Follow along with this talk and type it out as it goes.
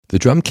The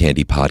Drum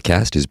Candy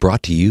Podcast is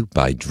brought to you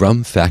by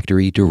Drum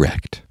Factory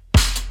Direct.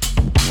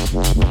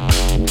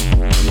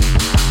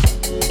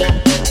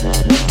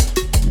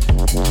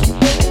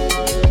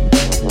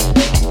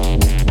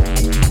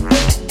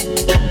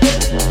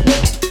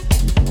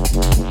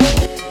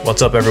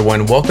 What's up,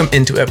 everyone? Welcome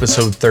into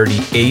episode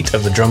 38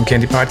 of the Drum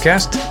Candy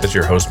Podcast. This is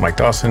your host, Mike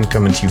Dawson,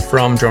 coming to you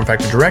from Drum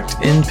Factory Direct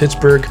in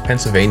Pittsburgh,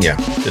 Pennsylvania.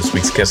 This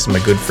week's guest is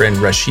my good friend,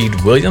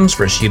 Rasheed Williams.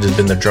 Rasheed has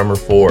been the drummer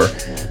for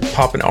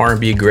pop and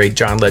R&B great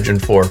John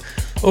Legend for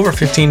over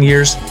 15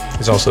 years.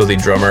 He's also the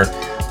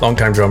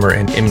longtime drummer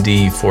and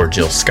MD for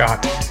Jill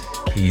Scott.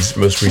 He's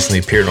most recently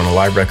appeared on a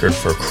live record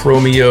for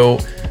Chromeo,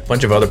 a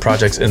bunch of other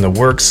projects in the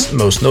works.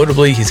 Most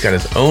notably, he's got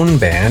his own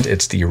band.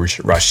 It's the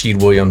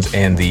Rasheed Williams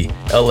and the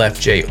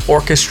LFJ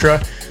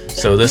Orchestra.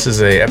 So this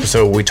is an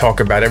episode where we talk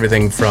about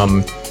everything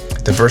from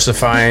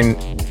diversifying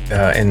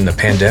in the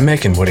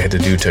pandemic and what he had to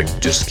do to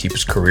just keep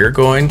his career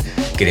going,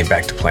 getting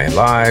back to playing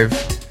live,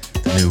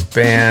 the new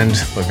band,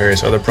 with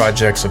various other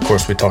projects. Of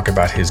course, we talk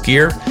about his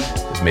gear,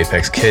 his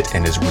Mapex kit,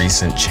 and his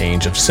recent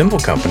change of cymbal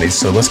companies.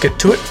 So let's get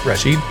to it.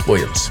 Rasheed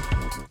Williams.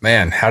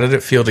 Man, how did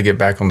it feel to get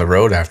back on the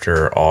road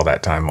after all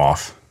that time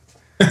off?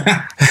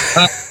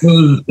 That's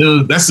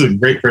a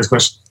great first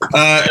question.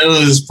 It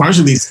was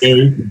partially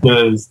scary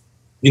because,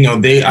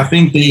 I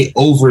think they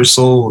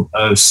oversold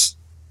us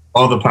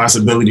all the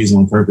possibilities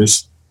on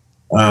purpose.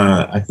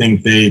 I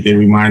think they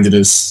reminded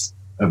us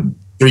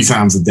 3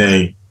 times a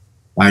day,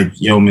 like,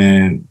 yo,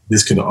 man,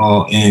 this could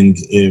all end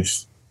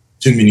if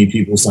too many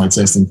people start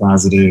testing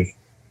positive.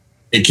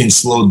 It can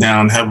slow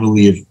down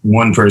heavily if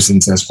one person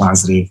tests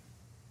positive,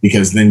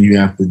 because then you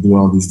have to do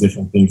all these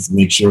different things to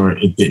make sure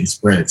it didn't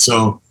spread.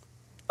 So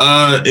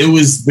it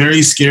was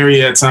very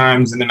scary at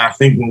times. And then I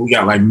think when we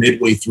got like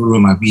midway through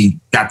and we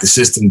got the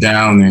system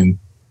down and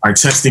our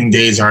testing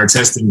days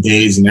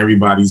and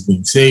everybody's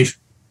being safe,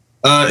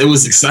 it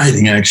was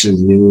exciting,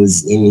 actually.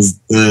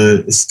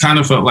 It kind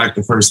of felt like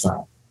the first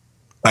time.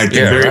 Like,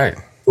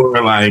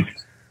 or like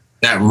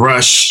that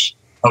rush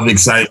of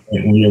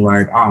excitement when you're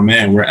like, oh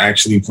man, we're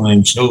actually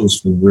playing shows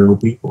for real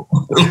people.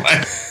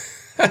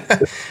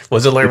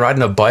 Was it like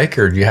riding a bike,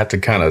 or do you have to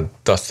kind of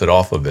dust it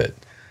off a bit?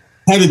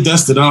 I had to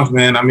dust it off,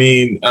 man. I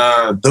mean,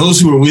 those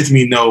who were with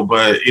me know,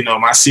 but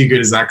my secret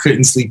is I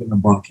couldn't sleep in the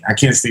bunk. I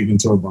can't sleep in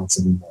tour bunks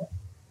anymore.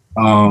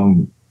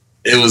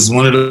 It was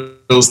one of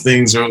those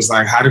things where it was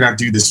like, how did I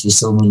do this for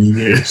so many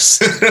years?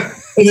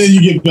 And then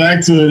you get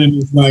back to it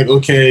and it's like,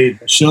 okay,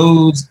 the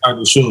shows are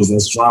the shows.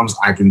 That's drums.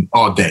 I can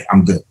all day.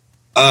 I'm good.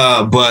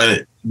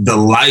 But the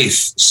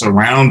life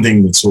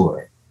surrounding the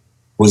tour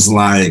was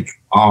like,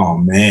 oh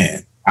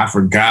man, I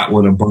forgot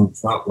what a bunk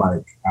felt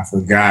like. I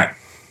forgot,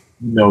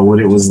 what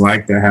it was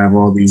like to have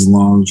all these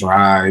long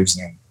drives.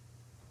 And,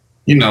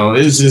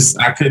 it's just,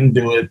 I couldn't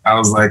do it. I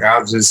was like,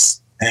 I'll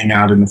just hang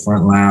out in the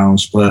front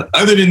lounge. But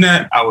other than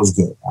that, I was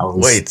good.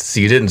 Wait, so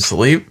you didn't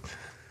sleep?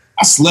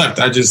 I slept.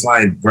 I just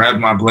grabbed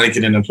my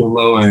blanket and a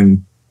pillow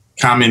and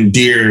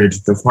commandeered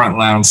the front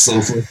lounge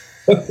sofa.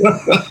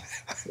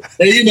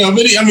 And,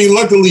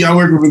 luckily I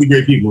work with really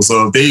great people.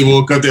 So if they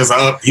woke up there, it's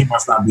like, he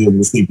must not be able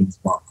to sleep in his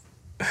bunk.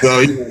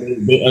 So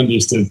they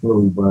understood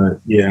fully,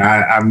 but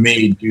yeah, I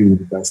made do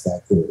the best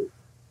I could.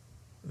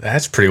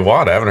 That's pretty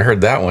wild. I haven't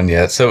heard that one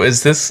yet. So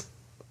is this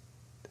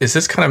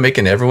kind of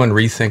making everyone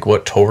rethink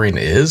what touring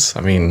is?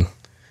 I mean,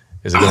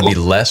 is it going to be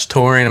less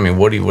touring? I mean,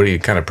 what do you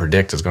kind of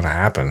predict is going to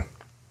happen?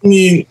 I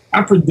mean,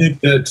 I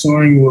predict that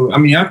touring will. I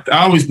mean, I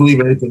always believe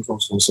everything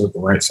comes full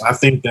circle, right? So I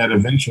think that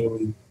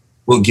eventually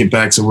we'll get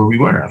back to where we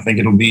were. I think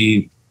it'll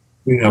be,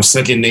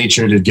 second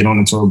nature to get on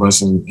the tour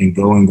bus and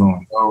go and go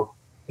and go.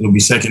 It'll be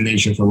second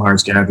nature for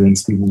large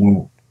gatherings. People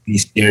won't be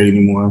scared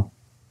anymore.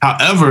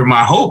 However,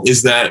 my hope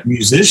is that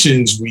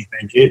musicians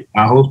rethink it.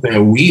 I hope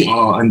that we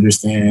all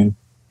understand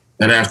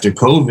that after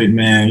COVID,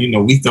 man,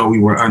 we thought we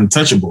were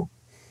untouchable.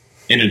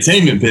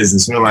 Entertainment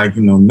business, we're like,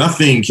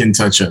 nothing can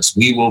touch us.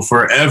 We will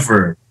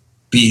forever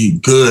be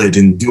good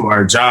and do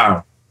our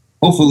job.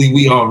 Hopefully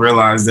we all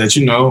realize that,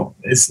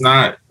 it's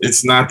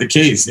not the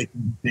case. It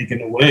can be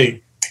taken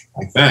away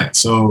like that.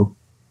 So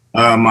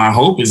my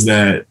hope is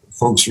that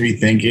folks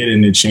rethink it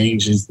and it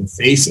changes the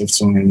face of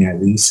touring, at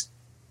least.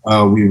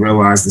 We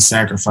realize the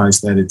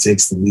sacrifice that it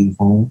takes to leave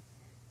home,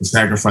 the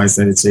sacrifice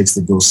that it takes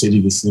to go city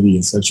to city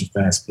in such a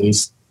fast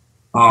pace,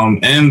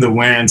 and the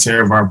wear and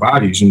tear of our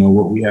bodies,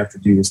 what we have to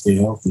do to stay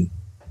healthy.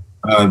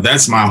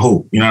 That's my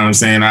hope. You know what I'm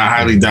saying? I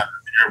highly doubt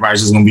that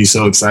everybody's just going to be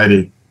so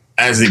excited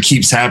as it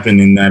keeps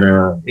happening that,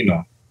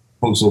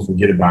 folks will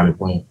forget about it.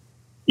 But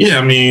yeah,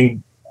 I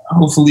mean,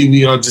 hopefully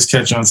we all just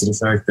catch on to the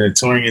fact that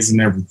touring isn't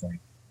everything.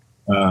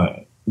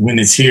 When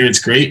it's here, it's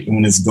great. And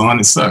when it's gone,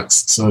 it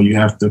sucks. So you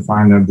have to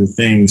find other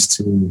things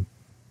to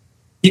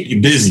keep you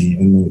busy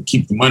and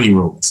keep the money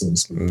rolling, so to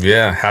speak.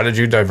 Yeah. How did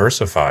you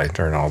diversify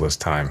during all this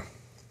time?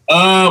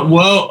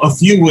 Well, a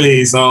few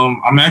ways.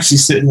 I'm actually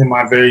sitting in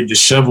my very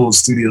disheveled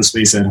studio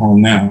space at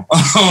home now,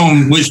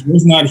 which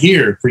was not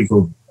here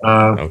pre-COVID.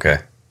 Okay.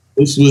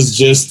 This was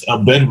just a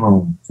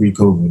bedroom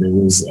pre-COVID. It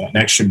was an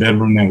extra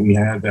bedroom that we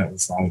had that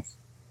was like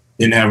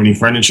didn't have any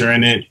furniture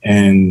in it,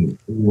 and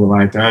we were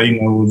like,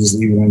 we'll just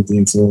leave it empty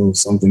until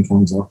something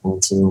comes up or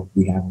until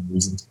we have a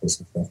reason to put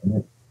some stuff in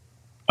it.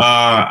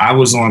 I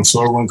was on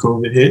tour when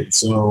COVID hit,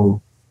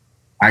 so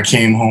I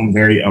came home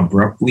very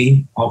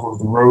abruptly off of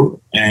the road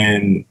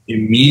and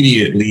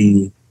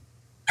immediately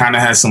kind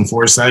of had some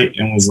foresight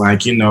and was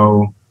like,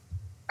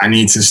 I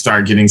need to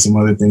start getting some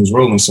other things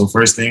rolling. So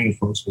first thing,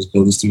 folks, was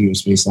build a studio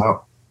space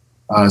out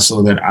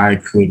so that I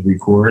could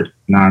record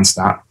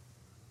nonstop.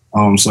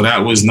 So that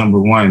was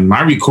number one.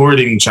 My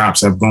recording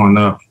chops have gone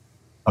up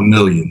a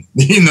million.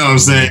 You know what I'm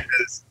saying?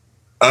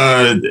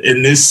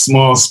 In this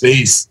small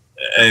space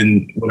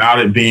and without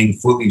it being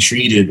fully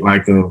treated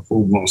like a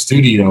full-blown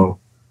studio,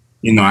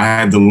 I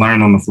had to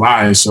learn on the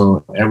fly.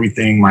 So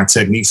my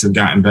techniques have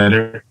gotten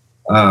better.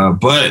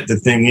 But the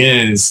thing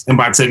is, and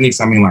by techniques,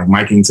 I mean like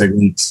miking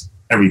techniques,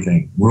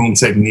 everything, room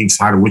techniques,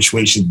 which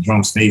way should the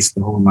drums face,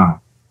 the whole nine.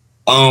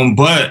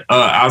 But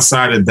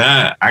outside of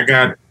that, I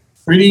got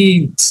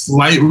pretty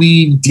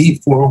slightly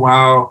deep for a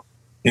while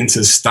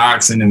into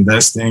stocks and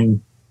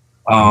investing.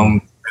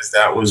 Because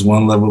that was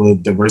one level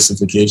of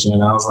diversification.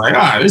 And I was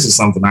like, this is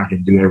something I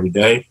can do every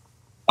day.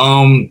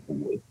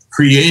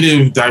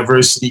 Creative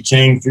diversity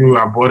came through.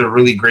 I bought a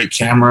really great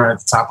camera at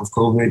the top of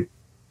COVID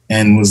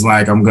and was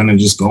like, I'm going to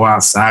just go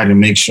outside and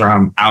make sure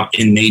I'm out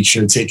in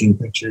nature taking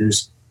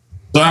pictures.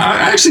 So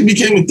I actually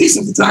became a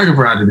decent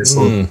photographer out of this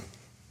whole thing.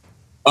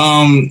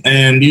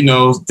 And,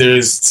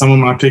 there's some of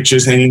my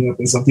pictures hanging up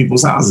in some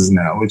people's houses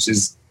now, which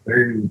is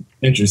very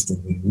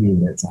interesting and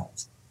weird at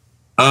times.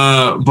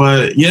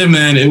 But yeah,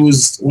 man, it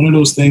was one of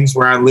those things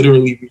where I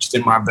literally reached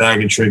in my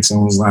bag of tricks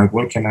and was like,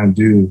 what can I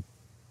do?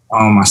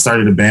 I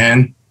started a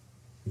band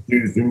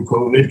through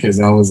COVID because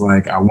I was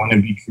like, I want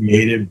to be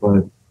creative,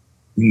 but,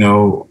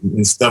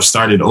 when stuff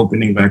started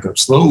opening back up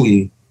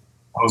slowly,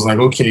 I was like,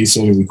 okay,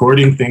 so the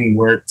recording thing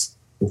worked.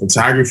 The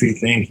photography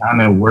thing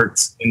kind of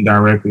worked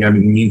indirectly. I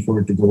didn't mean for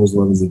it to go as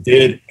well as it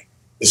did.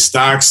 The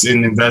stocks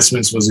and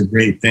investments was a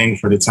great thing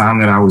for the time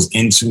that I was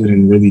into it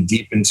and really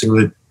deep into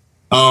it.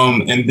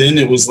 And then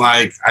it was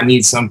like, I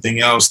need something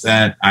else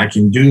that I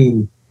can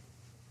do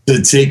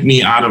to take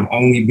me out of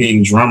only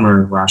being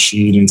drummer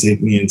Rashid and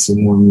take me into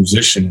more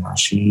musician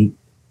Rashid.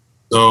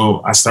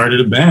 So I started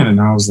a band and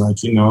I was like,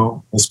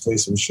 let's play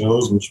some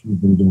shows, which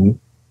we've been doing.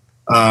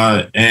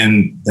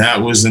 And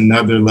that was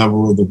another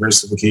level of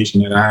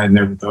diversification that I had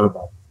never thought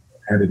about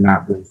had it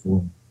not been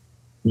for,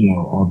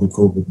 all the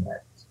COVID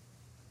matters.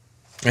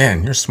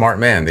 Man, you're a smart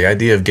man. The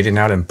idea of getting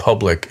out in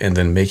public and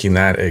then making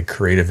that a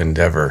creative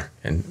endeavor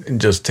and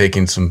just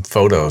taking some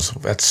photos,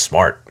 that's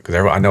smart. Because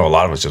I know a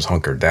lot of us just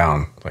hunkered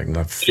down, like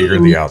not fear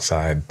the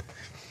outside.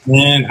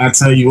 Man, I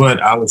tell you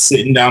what, I was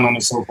sitting down on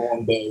the sofa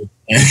one day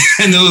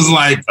and it was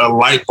like a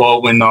light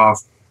bulb went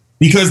off.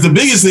 Because the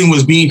biggest thing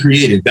was being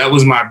creative. That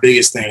was my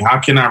biggest thing. How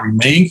can I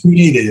remain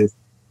creative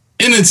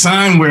in a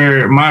time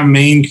where my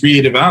main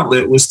creative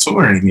outlet was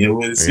touring? It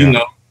was,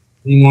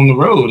 being on the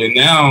road. And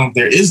now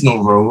there is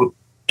no road.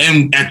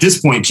 And at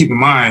this point, keep in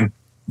mind,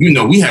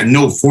 we had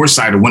no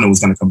foresight of when it was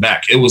going to come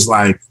back. It was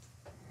like,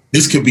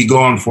 this could be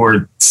gone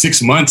for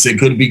 6 months. It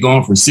could be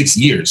gone for 6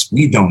 years.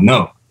 We don't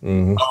know.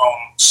 Mm-hmm.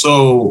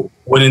 So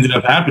what ended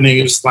up happening,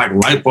 it was like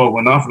light bulb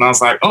went off and I was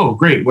like, oh,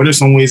 great. What are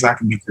some ways I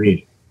can be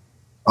creative?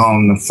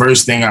 The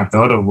first thing I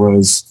thought of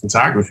was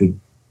photography,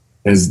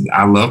 because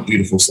I love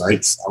beautiful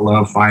sights. I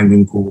love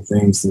finding cool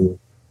things to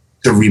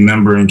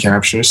remember and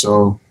capture.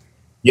 So,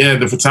 yeah,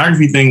 the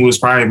photography thing was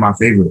probably my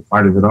favorite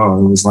part of it all.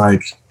 It was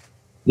like,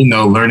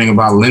 learning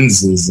about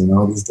lenses and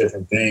all these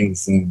different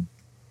things, and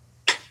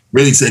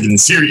really taking it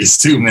serious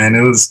too, man.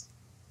 It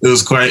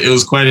was quite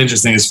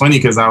interesting. It's funny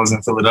because I was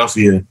in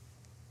Philadelphia,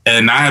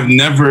 and I have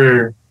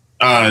never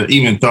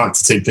even thought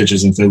to take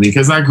pictures in Philly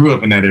because I grew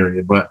up in that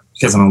area, but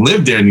because I don't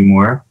live there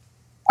anymore,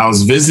 I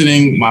was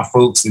visiting my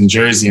folks in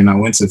Jersey and I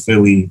went to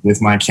Philly with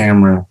my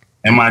camera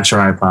and my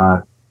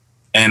tripod.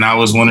 And I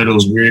was one of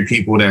those weird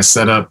people that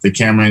set up the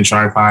camera and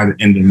tripod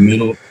in the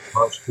middle of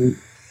the street.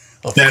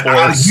 That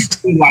I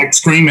used to like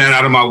scream at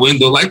out of my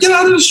window, like, get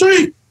out of the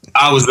street.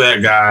 I was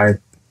that guy.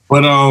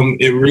 But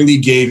it really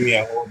gave me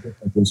a whole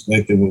different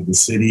perspective of the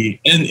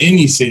city and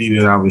any city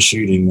that I was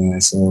shooting,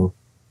 man. So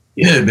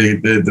yeah,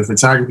 the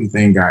photography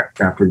thing got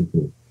pretty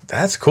cool.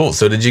 That's cool.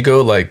 So did you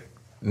go like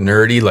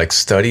nerdy, like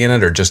studying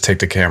it, or just take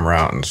the camera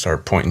out and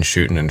start pointing,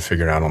 shooting, and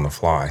figure it out on the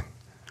fly?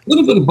 A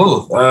little bit of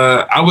both.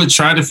 I would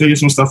try to figure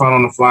some stuff out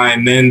on the fly,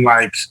 and then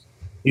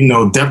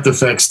depth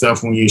effect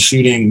stuff when you're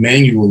shooting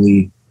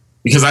manually,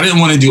 because I didn't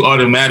want to do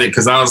automatic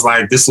because I was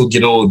like, this will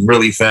get old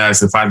really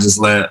fast if I just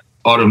let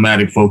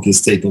automatic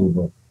focus take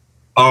over.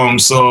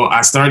 So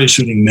I started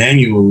shooting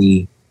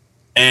manually,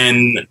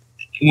 and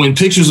when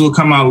pictures would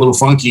come out a little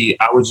funky,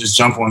 I would just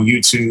jump on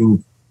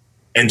YouTube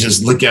and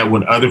just look at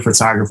what other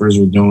photographers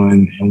were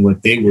doing and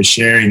what they were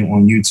sharing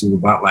on YouTube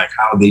about like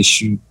how they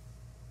shoot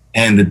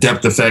and the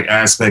depth effect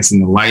aspects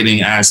and the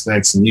lighting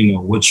aspects and,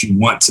 what you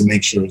want to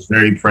make sure is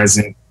very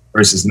present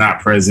versus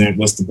not present.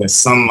 What's the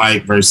best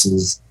sunlight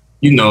versus,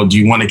 do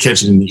you want to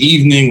catch it in the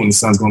evening when the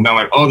sun's going down?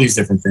 Like all these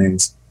different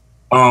things.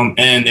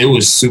 And it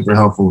was super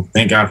helpful.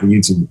 Thank God for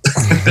YouTube.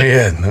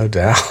 Yeah, no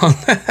doubt.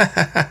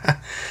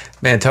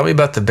 Man, tell me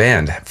about the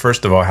band.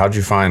 First of all, how'd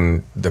you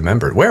find the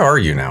members? Where are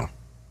you now?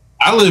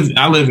 I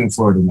live in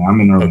Florida now.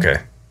 I'm in Orlando.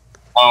 Okay.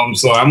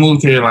 So I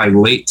moved here like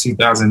late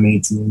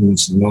 2018,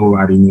 which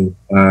nobody knew.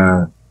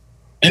 And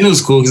it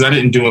was cool because I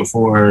didn't do it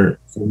for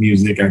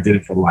music. I did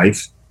it for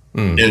life.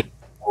 It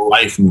was a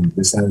life move.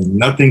 This has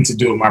nothing to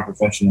do with my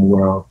professional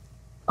world.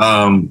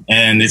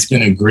 And it's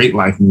been a great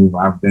life move.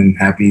 I've been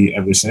happy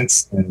ever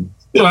since. And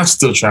I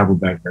still travel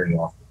back very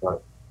often.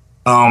 But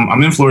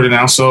I'm in Florida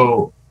now.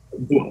 So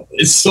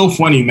it's so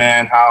funny,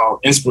 man, how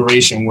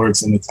inspiration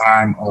works in the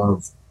time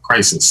of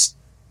crisis.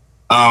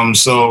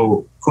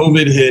 So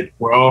COVID hit,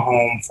 we're all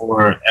home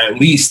for at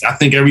least, I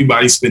think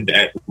everybody spent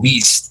at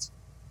least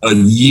a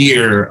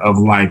year of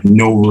like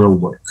no real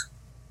work.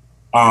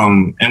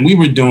 And we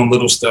were doing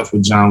little stuff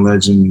with John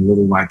Legend,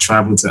 little like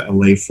travel to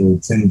LA for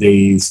 10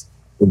 days.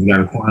 But we got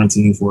to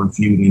quarantine for a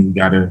few, then you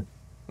got to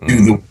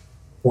do the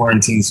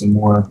quarantine some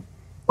more.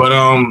 But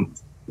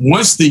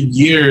once the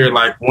year,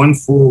 like one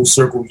full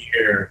circle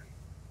year,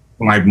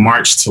 from like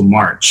March to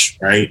March,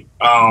 right?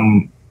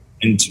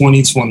 In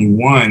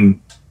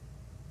 2021,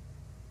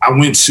 I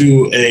went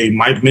to a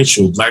Mike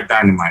Mitchell, Black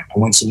Dynamite. I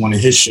went to one of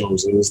his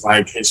shows. It was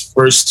like his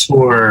first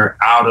tour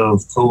out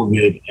of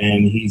COVID,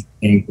 and he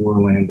came to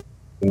Orlando.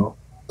 So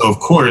of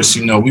course,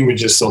 we were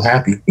just so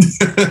happy.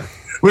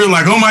 We were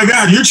like, oh my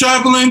God, you're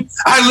traveling?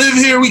 I live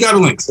here. We got a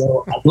link.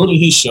 So I go to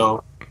his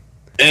show,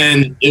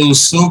 and it was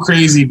so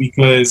crazy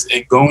because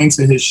in going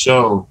to his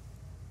show,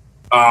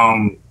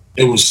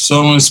 it was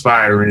so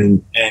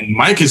inspiring. And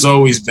Mike has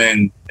always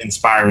been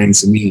inspiring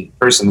to me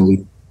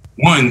personally.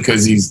 One,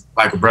 because he's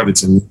like a brother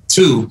to me.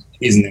 Two,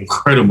 he's an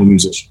incredible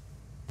musician.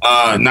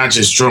 Not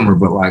just drummer,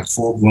 but like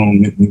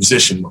full-blown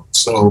musician mode.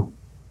 So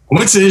I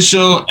went to his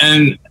show,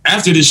 and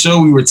after the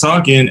show, we were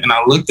talking, and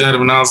I looked at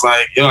him, and I was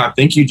like, yo, I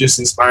think you just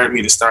inspired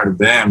me to start a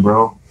band,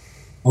 bro.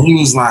 And he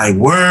was like,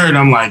 word.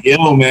 I'm like,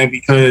 yo, man,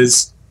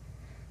 because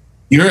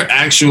you're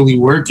actually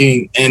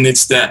working, and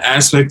it's that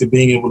aspect of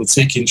being able to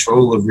take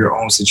control of your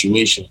own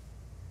situation,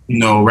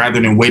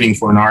 rather than waiting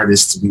for an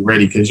artist to be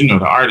ready. Because, the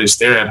artists,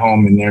 they're at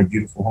home in their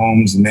beautiful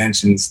homes and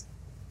mansions,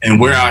 and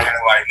we're out here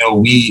like, no,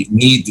 we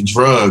need the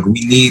drug.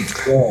 We need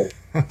the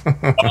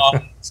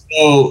drug.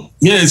 So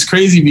yeah, it's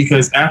crazy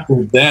because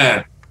after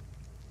that,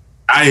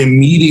 I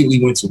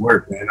immediately went to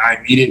work, man. I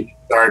immediately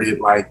started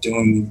like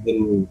doing these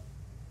little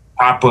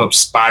pop-up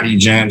spotty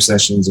jam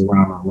sessions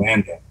around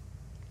Orlando.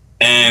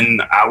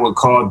 And I would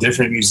call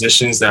different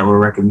musicians that were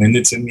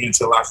recommended to me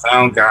until I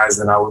found guys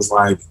that I was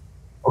like,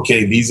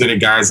 okay, these are the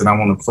guys that I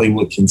want to play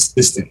with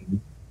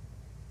consistently.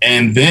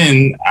 And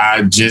then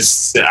I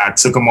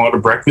took them all to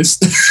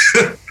breakfast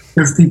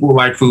because people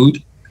like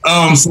food.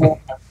 So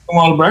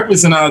all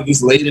breakfast, and I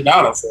just laid it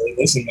out. I said,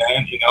 listen,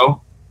 man,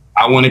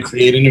 I want to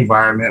create an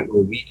environment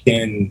where we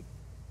can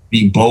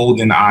be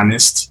bold and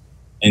honest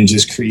and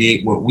just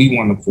create what we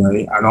want to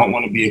play. I don't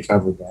want to be a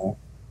cover band.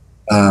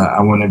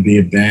 I want to be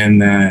a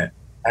band that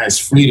has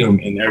freedom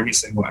in every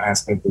single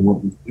aspect of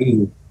what we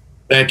do,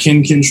 that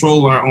can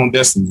control our own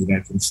destiny,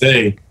 that can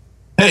say,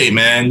 hey,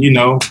 man, we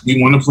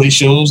want to play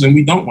shows and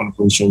we don't want to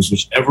play shows,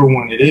 whichever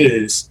one it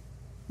is,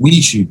 we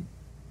choose.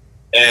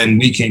 And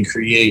we can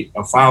create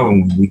a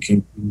following. We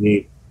can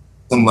create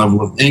some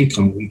level of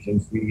income. We can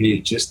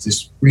create just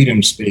this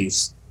freedom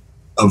space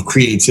of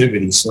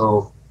creativity.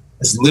 So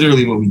that's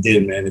literally what we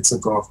did, man. It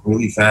took off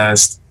really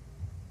fast.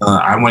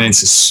 I went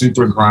into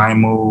super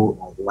grind mode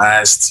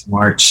last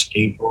March,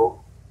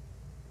 April,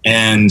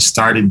 and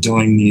started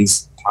doing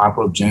these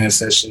pop-up jam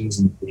sessions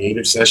and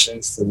creative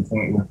sessions to the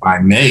point where by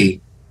May,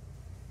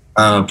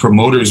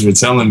 promoters were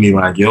telling me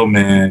like, yo,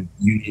 man,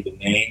 you need a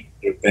name.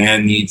 Your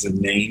band needs a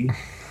name.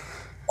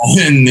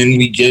 And then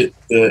we get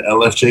the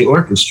LFJ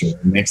Orchestra.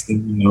 Next thing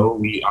you know,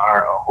 we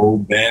are a whole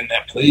band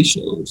that plays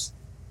shows.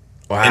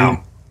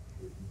 Wow.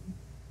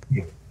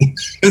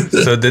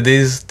 So did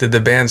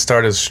the band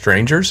start as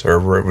strangers, or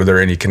were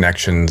there any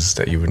connections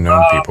that you would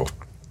know people?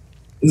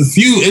 There's a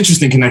few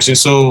interesting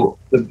connections. So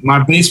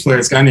my bass player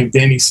is a guy named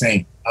Danny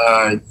Saint.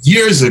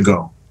 Years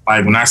ago,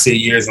 like when I say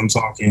years, I'm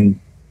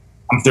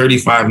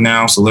 35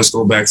 now, so let's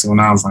go back to when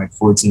I was like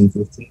 14,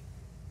 15.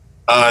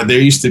 There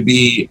used to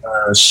be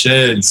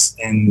sheds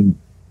in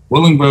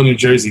Willingboro, New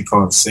Jersey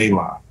called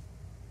Selah.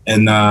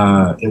 And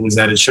it was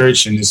at a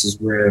church, and this is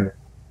where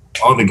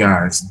all the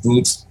guys,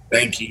 Boots,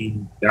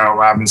 Banky, Darryl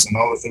Robinson,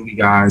 all the Philly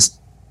guys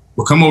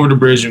would come over the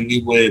bridge, and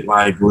we would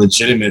like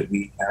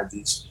legitimately have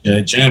these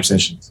jam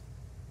sessions.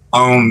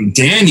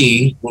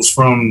 Danny was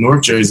from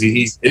North Jersey.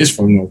 He is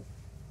from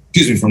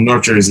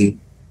North Jersey,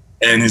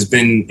 and has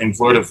been in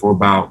Florida for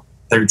about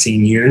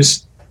 13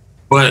 years.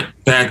 But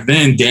back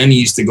then, Danny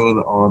used to go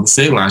to all the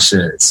Selah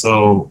sheds.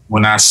 So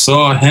when I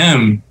saw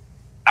him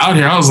out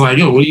here, I was like,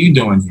 yo, what are you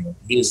doing here?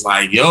 He was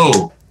like,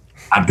 yo,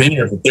 I've been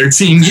here for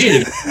 13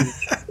 years.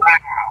 Wow.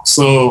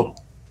 So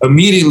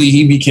immediately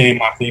he became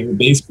my favorite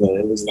bass player.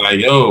 It was like,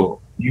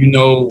 yo, you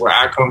know where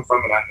I come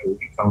from and I know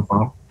where you come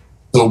from.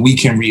 So we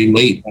can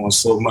relate on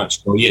so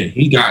much. So yeah,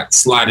 he got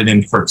slotted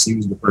in first. He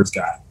was the first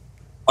guy.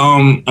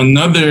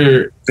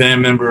 Another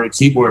band member, a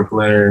keyboard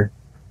player,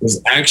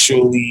 was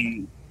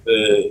actually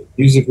the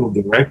musical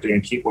director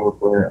and keyboard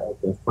player of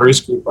the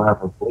first group I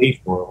ever played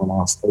for when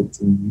I was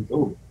 13 years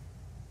old.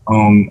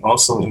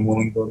 Also in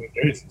Willingboro, New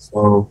Jersey.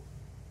 So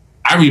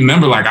I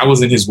remember, like, I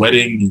was in his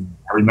wedding, and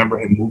I remember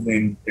him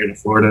moving here to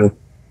Florida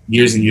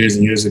years and years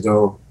and years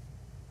ago.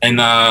 And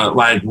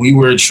like, we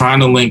were trying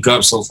to link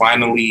up. So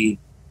finally,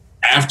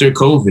 after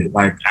COVID,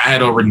 like, I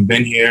had already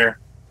been here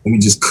and we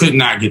just could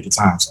not get the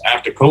time. So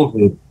after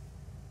COVID,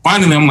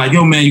 finally, I'm like,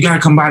 yo, man, you got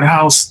to come by the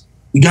house.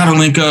 We got to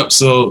link up.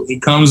 So he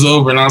comes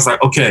over and I was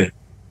like, okay,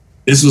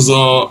 this was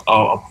all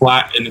a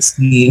plot and a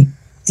scheme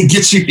to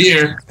get you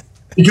here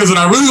because what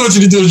I really want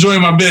you to do is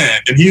join my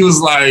band. And he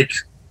was like,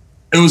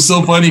 it was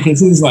so funny because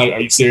he was like, are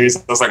you serious?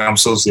 I was like, I'm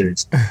so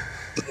serious.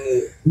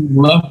 He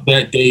left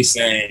that day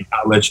saying,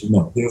 I'll let you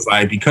know. He was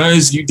like,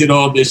 because you did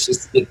all this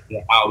just to get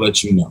there, I'll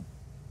let you know.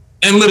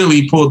 And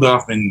literally pulled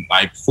off, and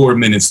like 4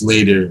 minutes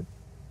later,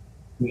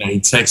 you know, he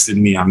texted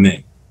me, I'm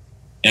in.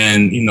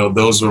 And, you know,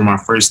 those were my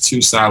first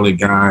two solid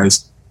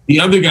guys. The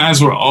other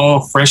guys were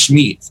all fresh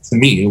meat to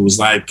me. It was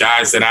like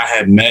guys that I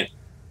had met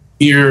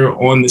here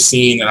on the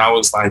scene. And I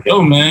was like,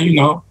 oh, man, you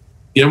know,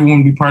 if you ever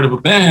want to be part of a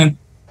band,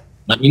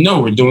 let me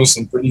know. We're doing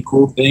some pretty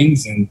cool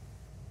things and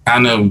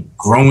kind of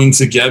growing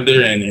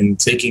together and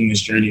taking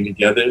this journey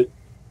together.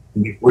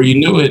 And before you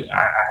knew it,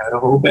 I had a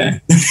whole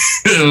band.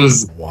 It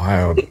was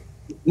wild.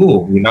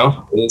 Cool, you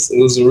know?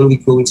 It was a really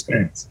cool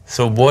experience.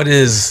 So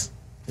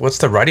what's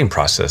the writing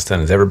process then?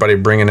 Is everybody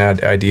bringing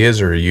out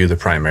ideas, or are you the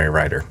primary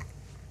writer?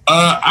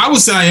 I would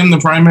say I am the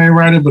primary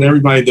writer, but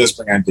everybody does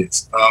bring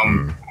ideas.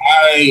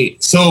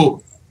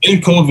 So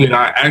in COVID,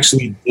 I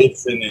actually did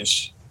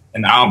finish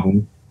an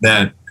album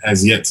that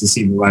has yet to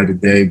see the light of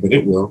day, but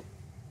it will,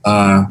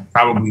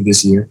 probably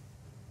this year.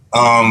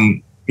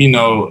 You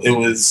know, it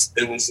was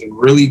a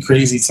really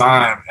crazy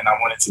time, and I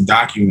wanted to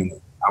document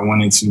it. I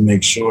wanted to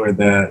make sure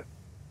that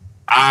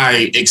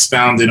I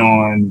expounded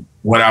on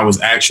what I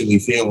was actually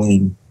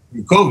feeling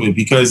through COVID,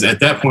 because at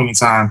that point in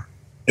time,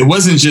 it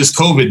wasn't just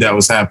COVID that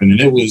was happening.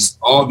 It was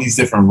all these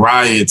different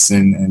riots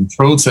and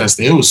protests.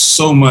 There was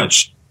so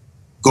much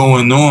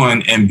going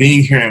on, and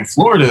being here in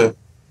Florida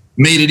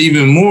made it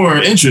even more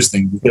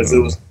interesting because it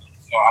was,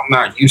 you know, I'm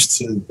not used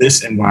to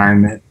this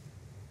environment,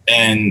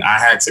 and I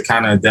had to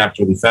kind of adapt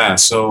really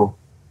fast. So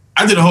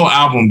I did a whole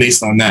album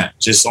based on that,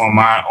 just on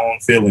my own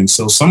feelings.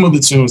 So some of the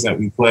tunes that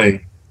we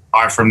play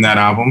are from that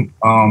album.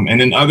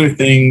 And then other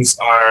things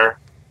are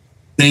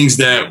things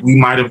that we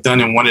might have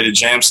done in one of the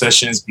jam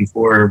sessions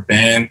before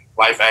band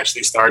life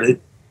actually started.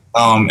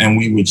 And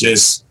we would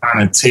just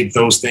kind of take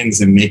those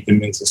things and make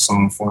them into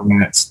song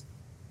formats.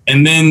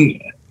 And then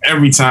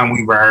every time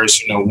we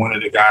rehearse, you know, one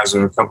of the guys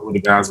or a couple of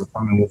the guys will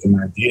come in with an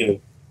idea.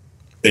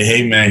 Say,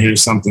 hey, man,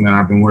 here's something that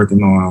I've been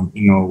working on.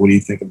 You know, what do you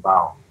think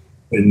about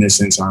putting this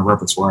into our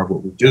repertoire of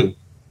what we do?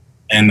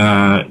 And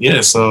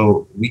yeah,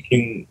 so we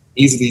can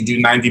easily do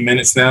 90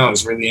 minutes now.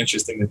 It's really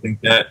interesting to think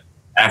that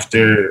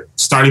after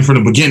starting from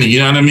the beginning, you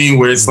know what I mean?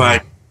 Where it's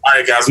like, all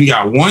right, guys, we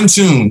got one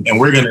tune and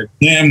we're going to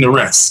jam the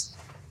rest.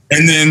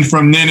 And then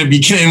from then it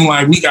became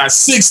like, we got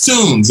 6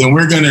 tunes and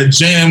we're going to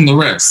jam the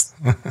rest.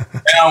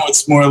 Now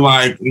it's more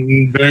like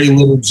very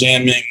little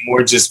jamming,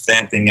 more just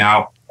vamping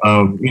out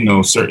of, you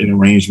know, certain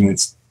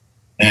arrangements.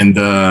 And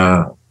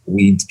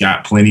we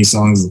got plenty of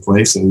songs to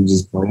play, so we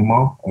just play them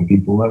all and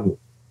people love it.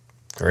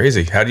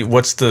 Crazy.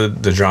 What's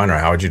the genre?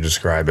 How would you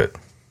describe it?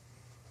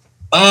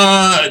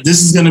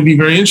 This is going to be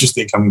very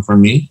interesting coming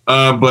from me,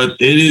 but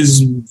it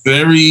is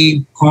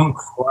very punk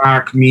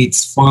rock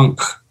meets funk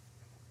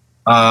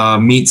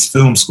meets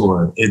film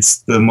score. It's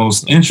the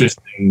most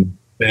interesting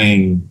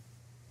thing.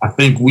 I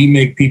think we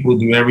make people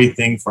do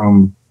everything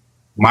from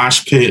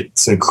mosh pit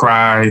to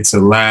cry to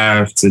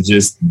laugh to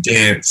just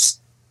dance,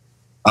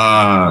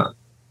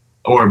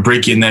 or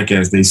break your neck,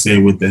 as they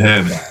say, with the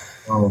head.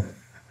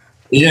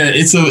 Yeah,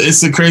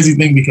 it's a crazy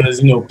thing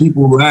because, you know,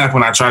 people laugh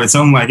when I try to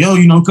tell them, like, yo,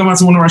 you know, come out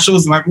to one of our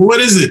shows. And like, well, what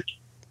is it?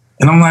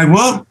 And I'm like,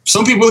 well,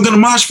 some people are going to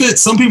mosh pit.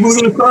 Some people are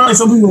going to cry.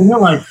 Some people are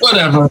like,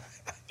 whatever.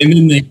 And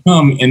then they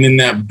come, and then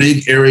that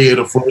big area of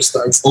the floor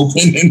starts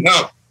opening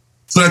up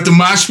so that the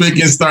mosh pit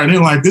can start. And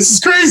they're like, this is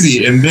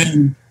crazy. And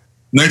then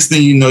next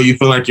thing you know, you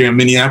feel like you're in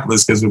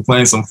Minneapolis because we're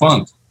playing some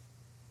funk.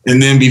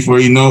 And then before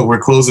you know it,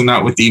 we're closing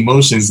out with the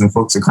emotions and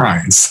folks are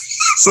crying.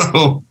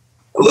 So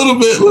a little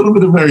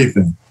bit of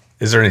everything.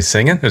 Is there any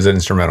singing, or is it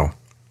instrumental?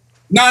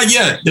 Not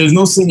yet. There's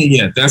no singing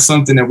yet. That's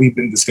something that we've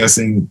been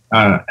discussing,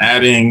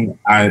 adding.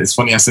 It's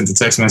funny, I sent a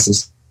text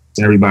message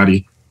to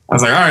everybody. I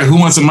was like, all right, who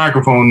wants a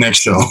microphone next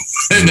show?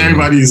 And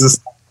everybody's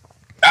just,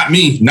 not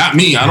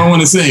me. I don't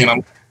want to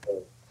sing.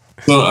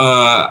 So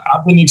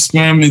I've been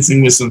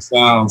experimenting with some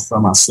sounds for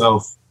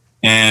myself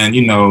and,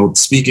 you know,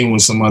 speaking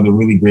with some other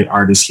really great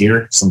artists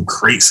here, some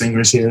great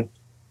singers here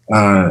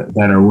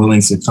that are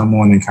willing to come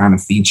on and kind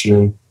of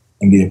feature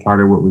and be a part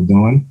of what we're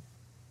doing.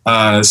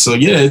 So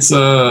yeah, it's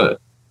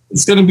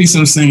going to be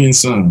some singing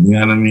soon. You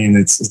know what I mean?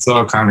 It's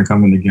all kind of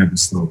coming together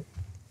slowly.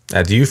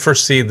 Do you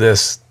foresee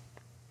this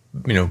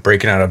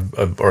breaking out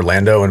of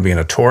Orlando and being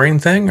a touring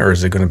thing, or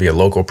is it going to be a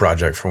local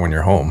project for when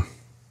you're home?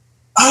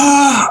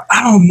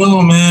 I don't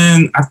know,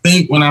 man. I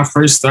think when I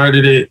first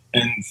started it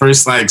and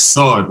first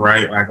saw it,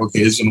 right? Like,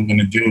 okay, this is what I'm going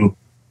to do.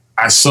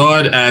 I saw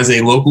it as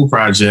a local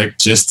project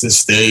just to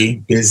stay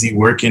busy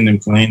working and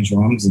playing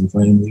drums and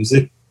playing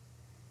music.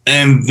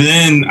 And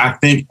then I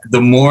think the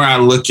more I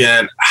look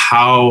at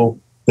how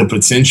the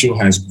potential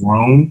has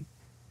grown,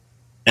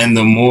 and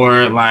the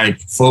more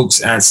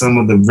folks at some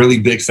of the really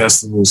big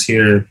festivals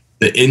here,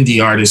 the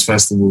indie artist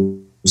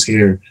festivals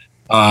here,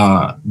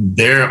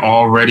 they're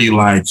already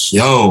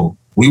yo,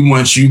 we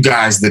want you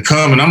guys to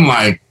come. And I'm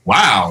like,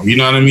 wow, you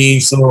know what I mean?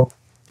 So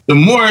the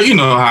more,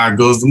 how it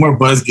goes, the more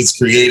buzz gets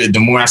created, the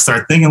more I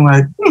start thinking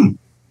maybe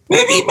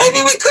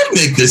we could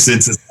make this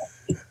into something.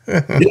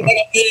 You know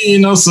what I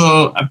mean?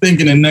 So I think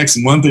in the next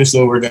month or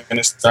so, we're going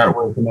to start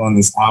working on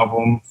this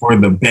album for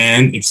the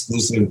band,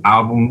 exclusive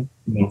album,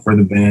 for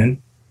the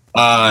band.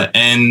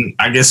 And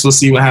I guess we'll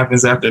see what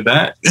happens after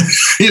that.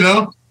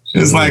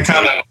 It's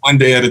kind of one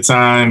day at a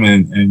time.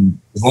 And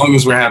as long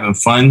as we're having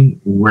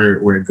fun,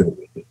 we're good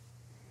with it.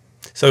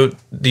 So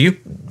do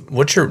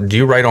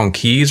you write on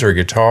keys or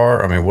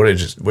guitar? I mean,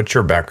 what's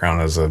your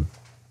background as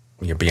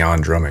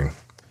beyond drumming?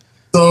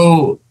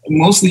 So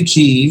mostly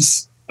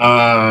keys.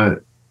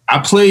 I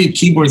played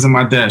keyboards in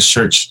my dad's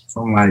church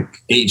from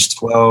age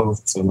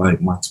 12 to my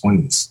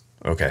 20s.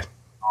 Okay.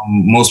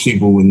 Most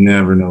people would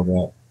never know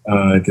that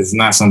because it's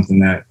not something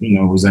that,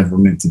 was ever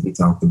meant to be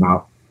talked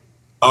about.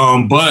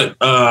 But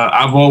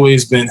I've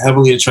always been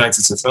heavily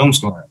attracted to film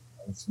scoring.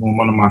 It's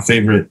one of my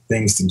favorite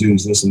things to do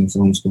is listen to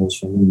film scores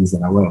for movies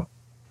that I love.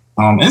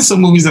 And some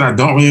movies that I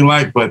don't really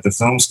like, but the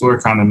film score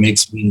kind of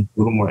makes me a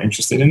little more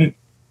interested in it.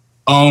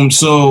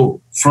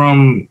 So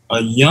from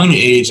a young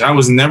age, I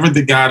was never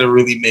the guy to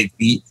really make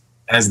beats,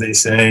 as they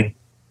say.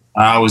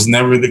 I was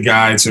never the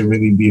guy to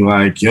really be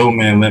yo,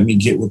 man, let me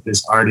get with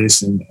this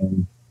artist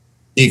and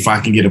see if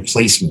I can get a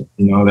placement.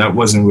 That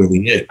wasn't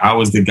really it. I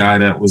was the guy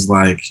that was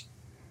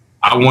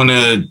I want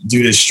to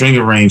do this string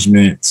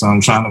arrangement, so I'm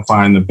trying to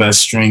find the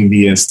best string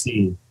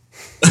VST,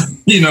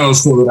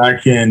 so that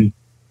I can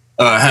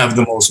have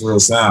the most real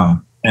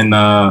sound. And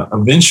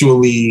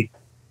eventually,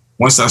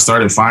 once I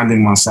started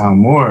finding my sound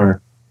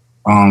more,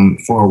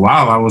 for a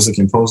while, I was a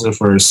composer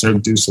for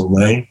Cirque du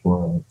Soleil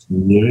for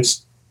 2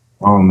 years,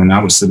 and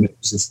I would submit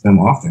music to them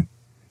often.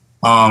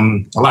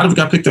 A lot of it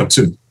got picked up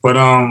too, but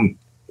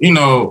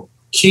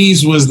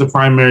keys was the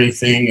primary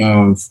thing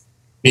of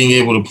being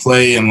able to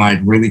play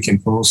and really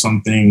compose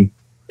something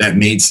that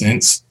made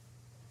sense.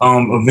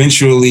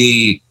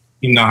 Eventually,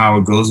 you know how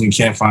it goes. You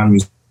can't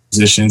find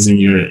musicians in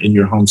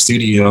your home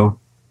studio.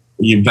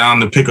 You're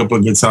bound to pick up a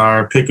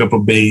guitar, pick up a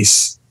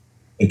bass,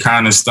 and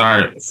kind of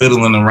start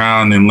fiddling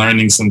around and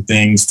learning some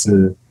things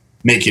to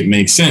make it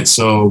make sense.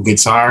 So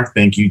guitar,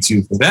 thank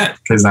YouTube for that,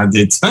 because I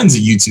did tons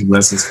of YouTube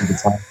lessons for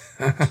guitar,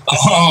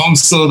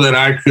 so that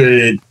I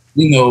could,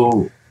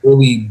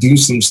 really do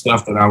some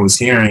stuff that I was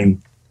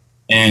hearing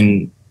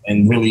and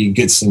really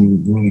get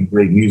some really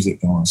great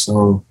music going.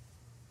 So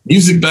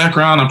music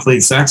background, I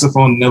played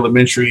saxophone in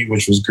elementary,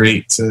 which was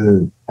great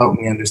to help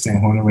me understand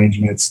horn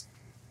arrangements.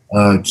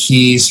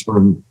 Keys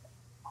for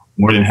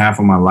more than half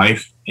of my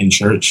life in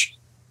church.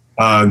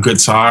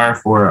 Guitar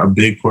for a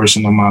big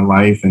portion of my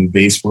life and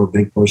bass for a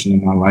big portion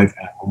of my life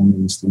at home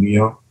in the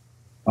studio.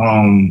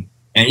 And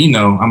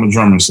I'm a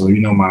drummer, so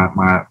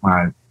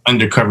my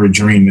undercover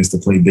dream is to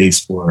play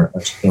bass for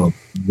a show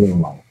in real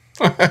life.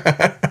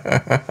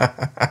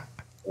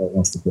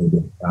 Wants to play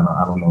bass.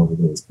 I don't know what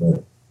it is,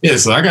 but yeah.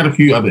 So I got a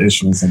few other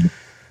instruments.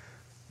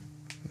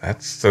 I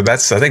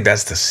think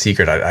that's the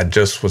secret. I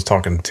just was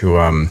talking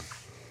to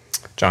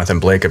Jonathan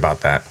Blake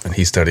about that, and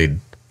he studied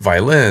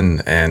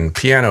violin and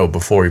piano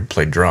before he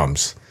played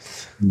drums.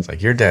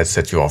 It's your dad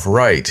set you off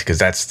right, because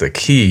that's the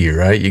key,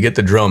 right? You get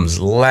the drums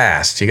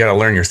last. You got to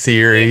learn your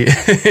theory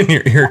and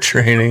your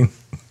training.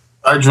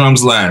 Our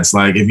drums last.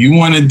 If you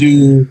want to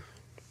do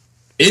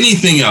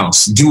anything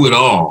else, do it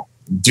all.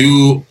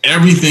 Do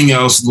everything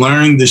else.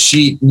 Learn the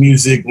sheet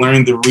music,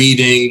 learn the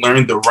reading,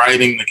 learn the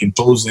writing, the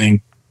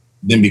composing,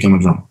 then become a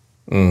drummer.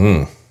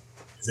 Mm-hmm.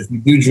 If you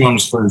do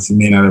drums first, you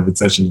may not ever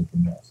touch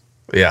anything else.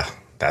 Yeah,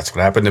 that's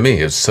what happened to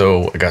me. I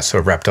got so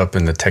wrapped up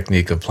in the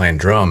technique of playing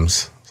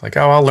drums. It's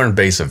I'll learn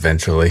bass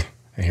eventually.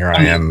 And here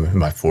I am in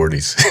my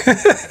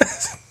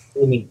 40s.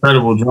 An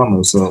incredible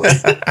drummer, so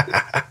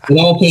it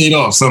all paid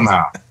off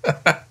somehow.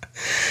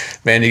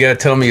 Man, you got to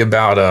tell me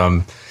about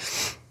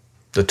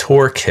the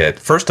tour kit.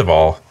 First of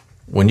all,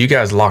 when you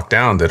guys locked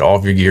down, did all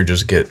of your gear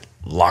just get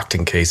locked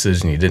in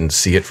cases and you didn't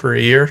see it for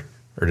a year,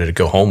 or did it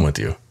go home with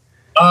you?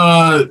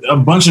 A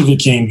bunch of it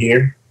came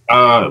here.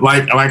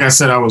 Like I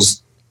said, I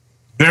was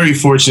very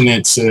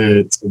fortunate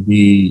to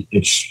be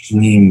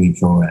extremely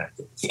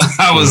proactive.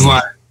 I was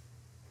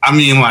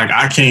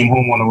I came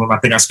home on a whim. I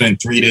think I spent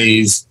 3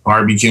 days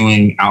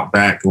barbecuing out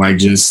back,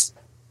 just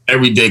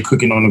every day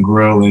cooking on the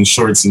grill in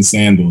shorts and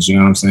sandals. You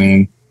know what I'm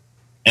saying?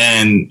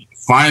 And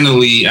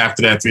finally,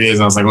 after that 3 days,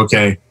 I was like,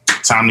 okay,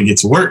 time to get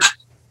to work.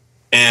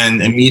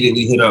 and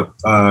immediately hit up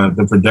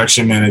the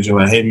production manager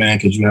like, hey man,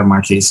 could you have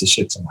my cases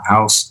shipped to my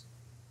house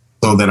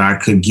so that I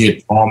could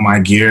get all my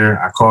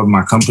gear? I called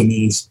my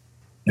companies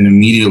and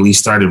immediately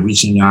started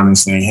reaching out and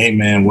saying, hey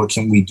man, what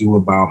can we do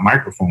about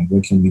microphones?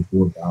 What can we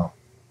do about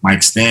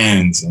mic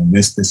stands and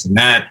this and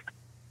that?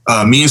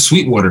 Me and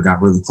Sweetwater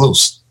got really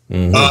close.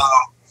 Mm-hmm.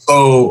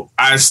 So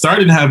I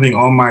started having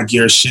all my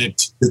gear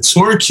shipped. The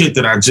tour kit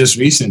that I just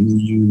recently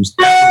used,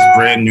 that was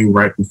brand new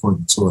right before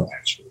the tour,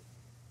 actually.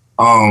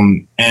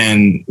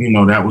 And, you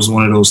know, that was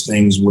one of those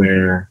things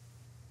where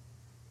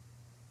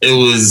it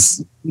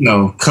was, you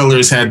know,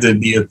 colors had to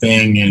be a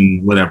thing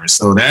and whatever.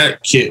 So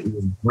that kit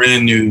was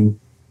brand new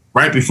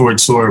right before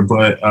tour.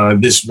 But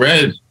this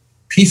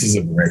pieces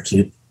of the red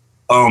kit,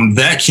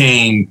 that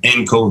came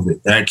in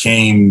COVID. That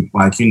came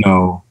like, you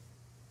know,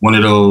 one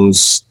of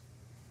those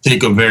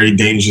take a very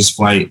dangerous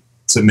flight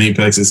to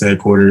Mapex's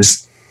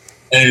headquarters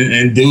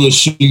and do a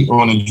shoot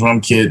on a drum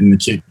kit, and the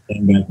kit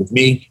came back with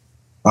me.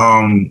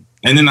 And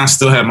then I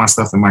still had my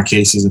stuff in my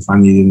cases if I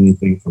needed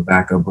anything for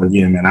backup. But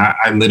yeah, man,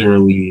 I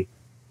literally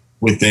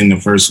within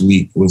the first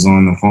week was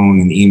on the phone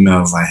and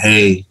emails like,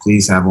 hey,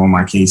 please have all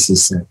my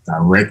cases sent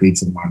directly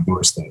to my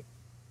doorstep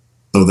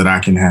so that I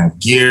can have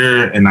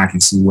gear and I can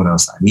see what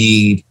else I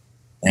need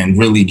and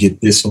really get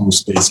this whole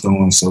space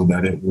going so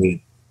that it would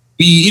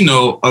be, you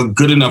know, a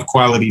good enough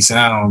quality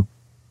sound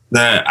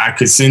that I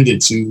could send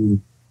it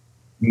to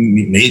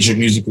major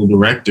musical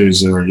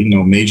directors or, you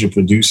know, major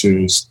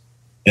producers,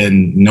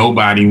 and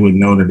nobody would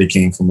know that it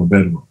came from a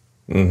bedroom.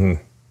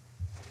 Mm-hmm.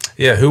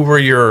 Yeah. Who were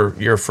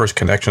your first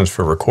connections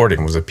for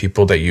recording? Was it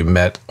people that you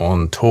met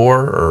on tour,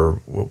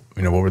 or,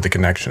 you know, what were the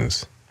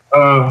connections?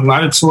 A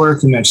lot of tour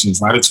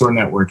connections, a lot of tour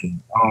networking.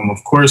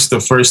 Of course, the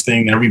first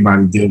thing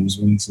everybody did was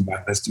went into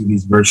like, let's do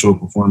these virtual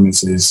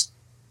performances.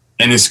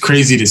 And it's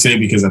crazy to say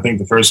because I think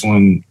the first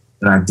one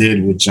that I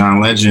did with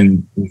John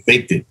Legend, we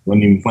faked it.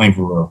 Wasn't even playing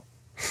for real.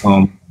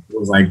 It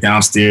was like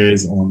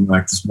downstairs on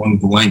like this one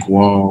blank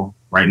wall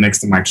right next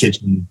to my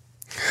kitchen.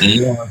 And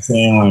you know what I'm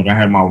saying? Like I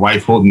had my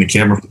wife holding the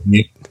camera for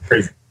me.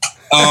 Crazy.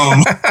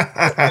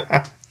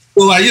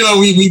 Well, like, you know,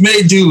 we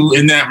made do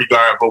in that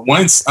regard. But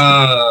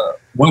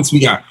once we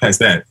got past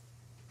that,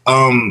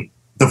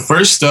 the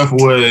first stuff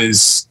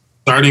was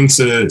starting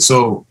to,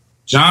 so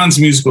John's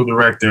musical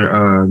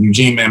director,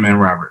 Eugene Man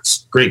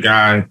Roberts, great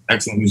guy,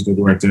 excellent musical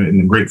director,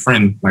 and a great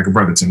friend, like a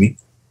brother to me.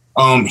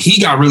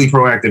 He got really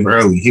proactive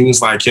early. He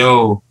was like,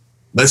 yo,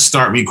 let's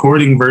start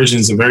recording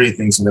versions of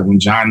everything so that when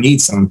John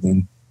needs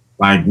something,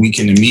 like we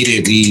can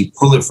immediately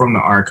pull it from the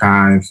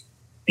archive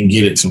and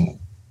get it to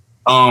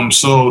him.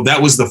 So that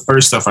was the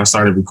first stuff I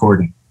started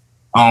recording.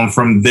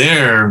 From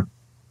there,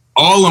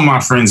 all of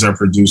my friends are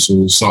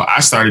producers. So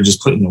I started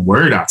just putting the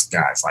word out to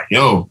guys like,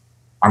 yo,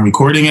 I'm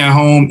recording at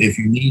home. If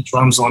you need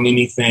drums on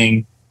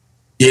anything,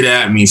 get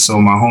at me.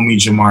 So my homie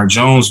Jamar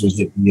Jones would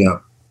hit me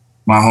up.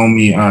 My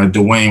homie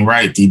Dwayne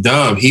Wright,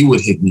 D-Dub, he would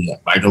hit me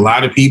up. Like a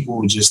lot of people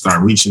would just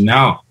start reaching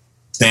out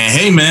saying,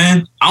 hey,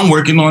 man, I'm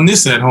working on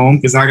this at home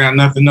because I got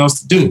nothing else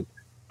to do.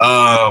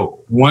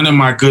 One of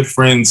my good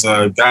friends,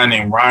 a guy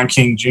named Ron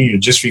King Jr.,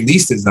 just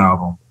released his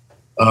album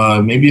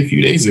maybe a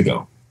few days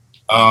ago.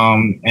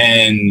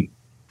 And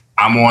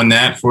I'm on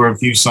that for a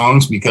few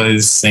songs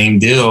because same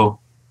deal.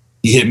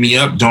 He hit me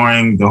up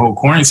during the whole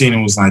quarantine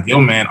and was like, yo,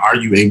 man, are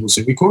you able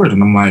to record?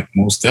 And I'm like,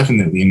 most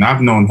definitely. And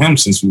I've known him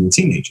since we were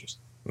teenagers.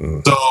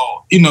 So,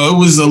 you know, it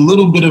was a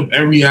little bit of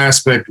every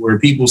aspect where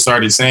people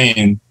started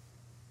saying,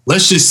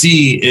 let's just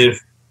see if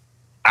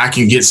I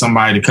can get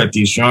somebody to cut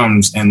these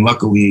drums. And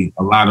luckily,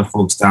 a lot of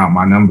folks dialed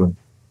my number.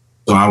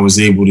 So I was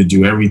able to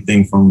do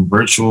everything from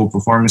virtual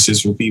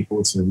performances for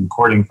people to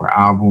recording for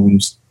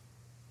albums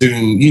to,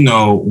 you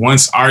know,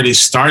 once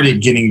artists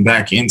started getting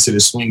back into the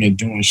swing of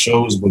doing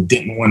shows but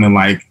didn't want to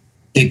like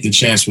take the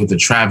chance with a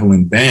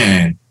traveling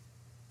band,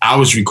 I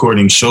was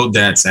recording show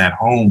dates at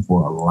home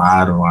for a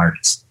lot of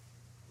artists.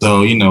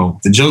 So, you know,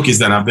 the joke is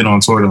that I've been on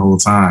tour the whole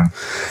time.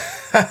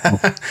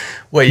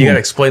 Wait, you got to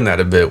explain that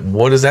a bit.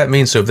 What does that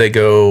mean? So if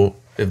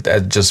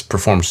that just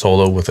perform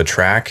solo with a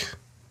track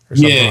or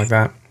something like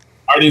that?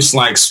 Artists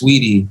like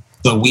Sweetie,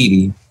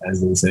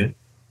 as they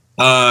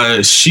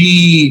say,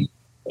 she,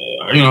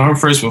 you know, her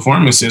first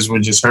performances were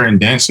just her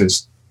and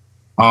dancers.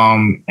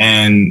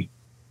 And,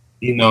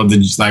 you know,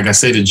 like I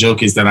say, the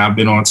joke is that I've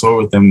been on tour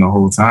with them the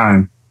whole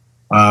time.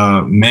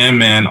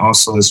 Man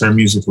also is her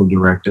musical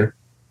director.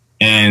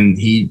 And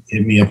he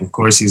hit me up, of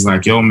course. He's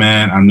like, yo,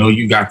 man, I know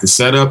you got the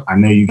setup. I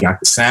know you got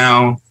the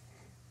sound.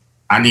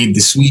 I need the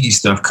Sweetie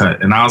stuff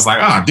cut. And I was like,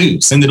 oh,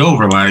 dude, send it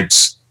over. Like,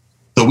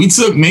 so we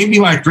took maybe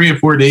like 3 or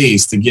 4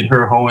 days to get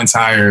her whole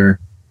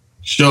entire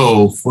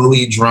show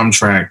fully drum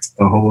tracked,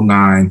 the whole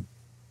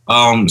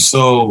 9.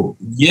 So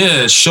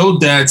yeah, show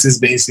dates is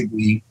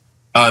basically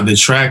the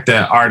track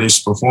that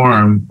artists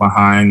perform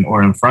behind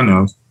or in front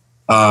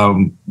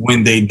of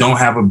when they don't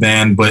have a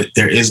band, but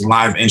there is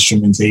live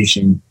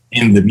instrumentation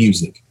in the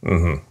music,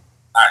 not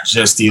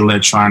just the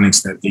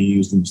electronics that they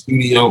use in the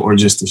studio or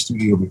just the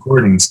studio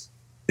recordings.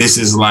 This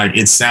is like,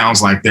 it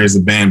sounds like there's a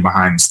band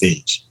behind the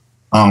stage.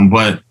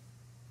 But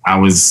I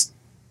was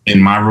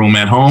in my room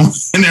at home,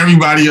 and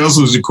everybody else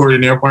was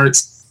recording their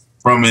parts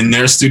from in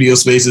their studio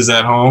spaces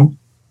at home.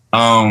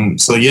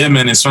 So yeah,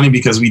 man, it's funny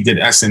because we did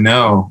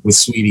SNL with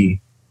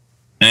Sweetie.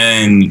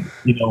 And,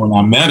 you know, when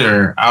I met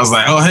her, I was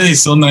like, oh, hey,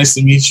 so nice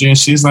to meet you. And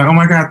she's like, oh,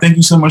 my God, thank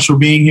you so much for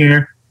being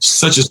here. She's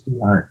such a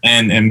sweetheart.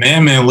 And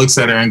Man looks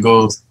at her and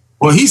goes,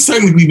 well, he's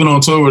technically been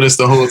on tour with us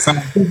the whole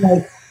time. He's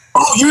like,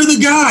 oh, you're the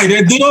guy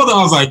that did all that.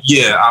 I was like,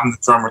 yeah, I'm the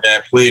drummer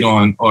that played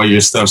on all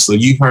your stuff. So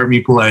you've heard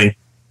me play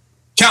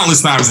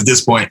countless times at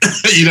this point.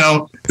 You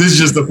know, this is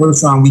just the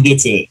first time we get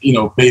to, you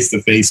know,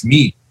 face-to-face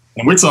meet.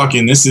 And we're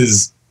talking, this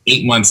is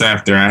 8 months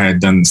after I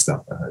had done the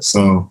stuff for her.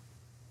 So,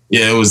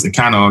 yeah, it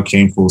kind of all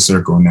came full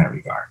circle in that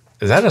regard.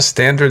 Is that a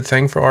standard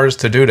thing for artists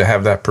to do, to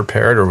have that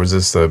prepared, or was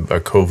this a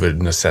COVID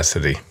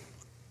necessity?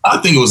 I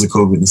think it was a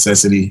COVID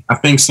necessity. I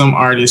think some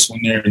artists,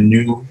 when they're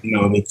new, you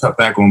know, they cut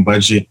back on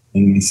budget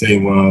and they say,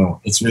 well,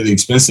 it's really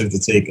expensive to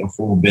take a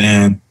full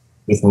band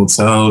with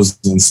hotels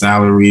and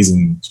salaries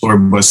and tour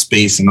bus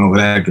space and all of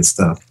that good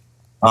stuff.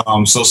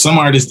 So some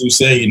artists do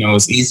say, you know,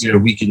 it's easier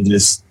if we can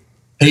just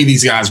pay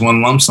these guys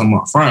one lump sum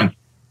up front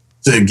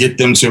to get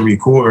them to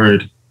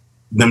record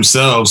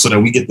themselves so that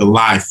we get the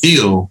live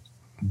feel,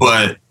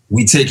 but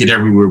we take it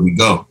everywhere we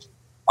go.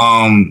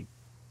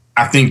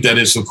 I think that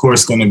it's, of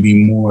course, going to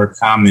be more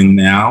common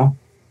now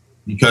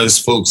because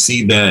folks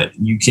see that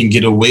you can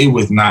get away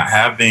with not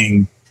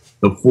having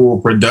the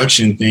full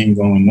production thing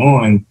going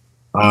on,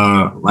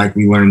 like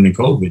we learned in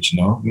COVID.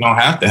 You know, you don't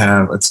have to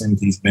have a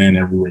 10-piece band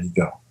everywhere you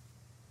go.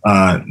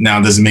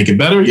 Now, does it make it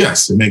better?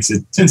 Yes, it makes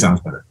it 10 times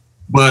better.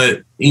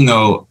 But, you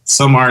know,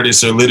 some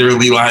artists are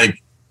literally like,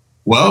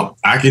 well,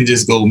 I can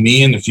just go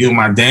me and a few of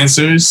my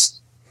dancers,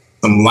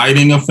 some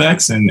lighting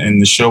effects, and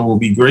the show will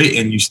be great.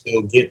 And you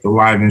still get the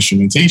live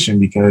instrumentation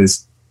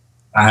because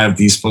I have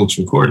these folks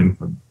recording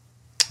for me.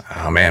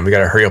 Oh, man, we got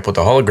to hurry up with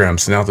the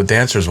holograms. So now the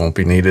dancers won't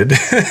be needed.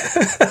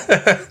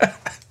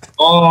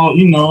 Oh,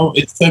 you know,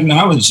 it's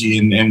technology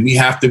and we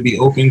have to be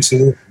open to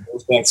it. It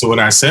goes back to what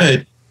I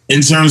said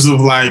in terms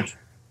of like,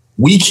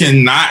 we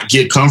cannot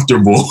get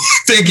comfortable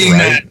thinking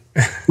that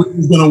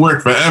it's going to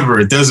work forever.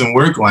 It doesn't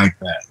work like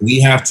that.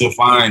 We have to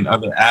find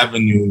other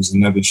avenues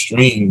and other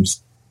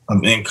streams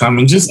of income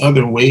and just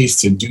other ways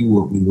to do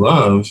what we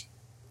love.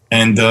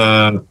 And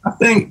I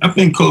think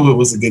COVID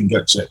was a good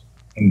gut check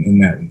in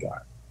that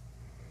regard.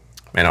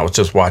 Man, I was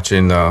just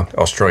watching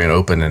Australian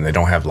Open and they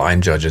don't have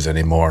line judges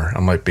anymore.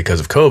 I'm like, because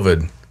of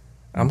COVID.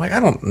 I'm like, I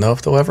don't know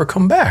if they'll ever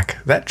come back.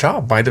 That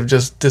job might have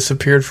just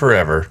disappeared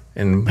forever.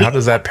 And how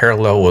does that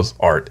parallel with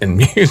art and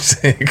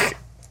music?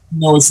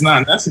 No, it's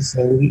not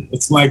necessary.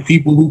 It's like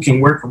people who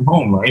can work from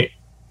home, right?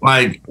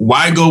 Like,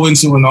 why go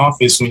into an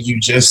office when you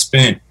just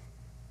spent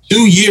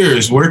 2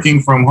 years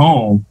working from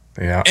home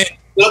and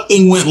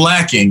nothing went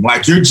lacking?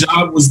 Like, your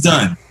job was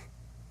done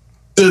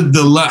to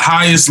the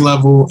highest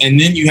level. And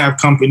then you have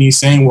companies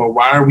saying, well,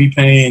 why are we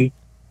paying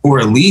for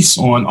a lease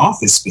on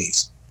office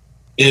space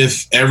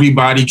if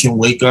everybody can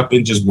wake up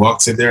and just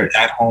walk to their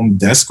at-home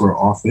desk or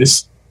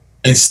office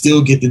and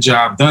still get the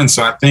job done?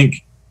 So I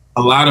think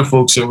a lot of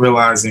folks are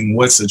realizing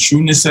what's a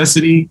true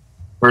necessity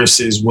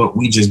versus what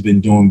we just been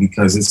doing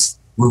because it's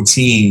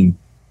routine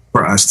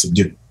for us to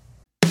do.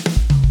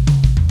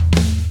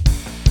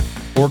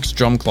 Forks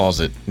Drum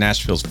Closet,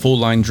 Nashville's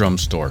full-line drum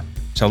store.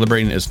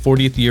 Celebrating its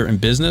 40th year in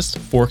business,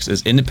 Forks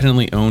is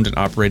independently owned and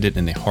operated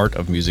in the heart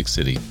of Music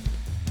City.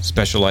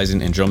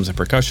 Specializing in drums and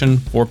percussion,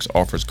 Forks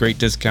offers great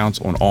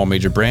discounts on all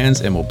major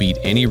brands and will beat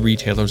any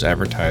retailer's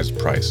advertised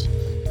price.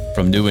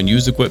 From new and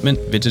used equipment,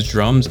 vintage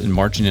drums, and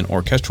marching and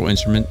orchestral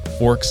instrument,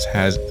 Forks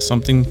has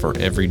something for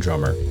every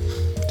drummer.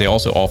 They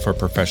also offer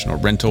professional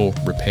rental,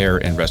 repair,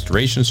 and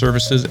restoration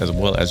services, as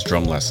well as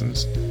drum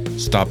lessons.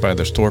 Stop by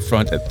their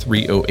storefront at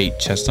 308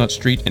 Chestnut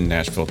Street in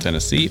Nashville,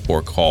 Tennessee,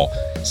 or call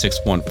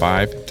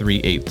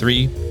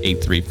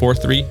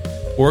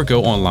 615-383-8343, or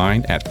go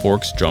online at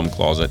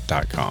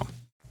forksdrumcloset.com.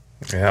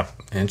 Yeah,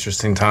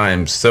 interesting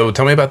times. So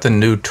tell me about the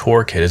new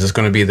tour kit. Is this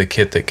going to be the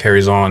kit that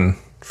carries on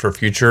for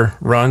future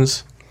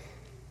runs?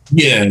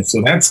 Yeah,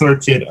 so that tour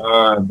kit,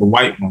 the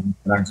white one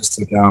that I just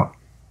took out,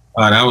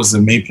 that was the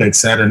Mapex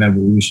Saturn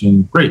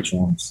Evolution. Great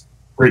drums.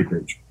 Great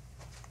drums.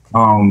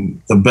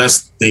 The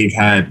best they've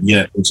had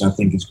yet, which I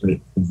think is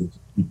great.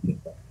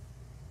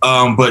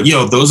 But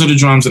those are the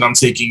drums that I'm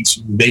taking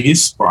to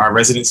Vegas for our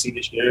residency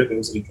this year.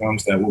 Those are the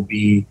drums that will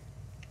be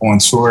on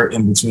tour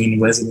in between the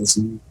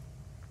residency.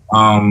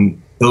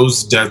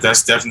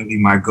 That's definitely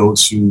my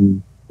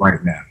go-to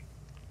right now.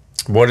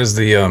 What is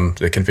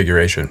the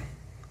configuration?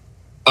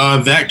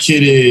 That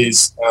kit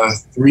is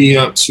 3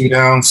 up, 2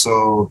 down.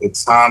 So the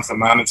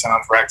amount of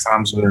times, rack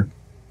times are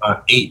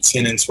 8,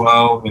 10, and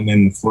 12. And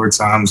then the floor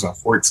times are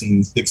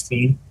 14,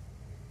 16,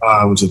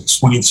 which is a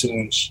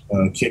 22-inch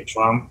kick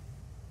drum.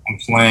 I'm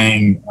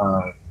playing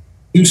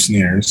 2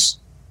 snares,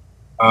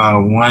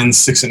 one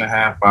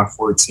 6.5 by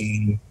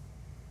 14.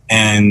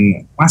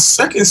 And my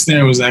second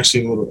snare was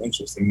actually a little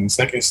interesting. My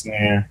second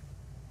snare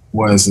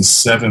was a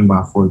 7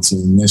 by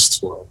 14 this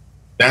tour.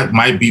 That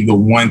might be the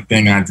one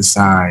thing I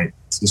decide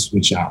to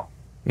switch out.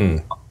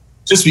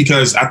 Just just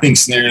because I think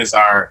snares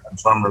are a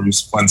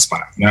drummer's fun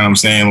spot. You know what I'm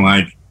saying?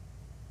 Like,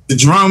 the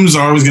drums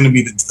are always going to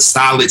be the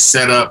solid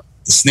setup.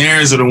 The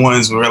snares are the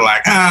ones where we're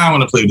like, I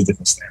want to play with a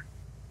different snare.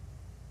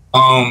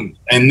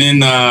 And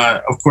then,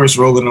 of course,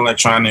 Roland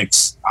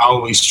Electronics, I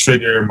always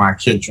trigger my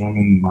kick drum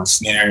and my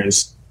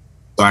snares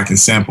so I can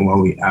sample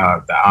all the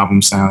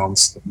album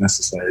sounds if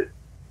necessary.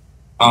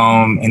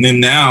 And then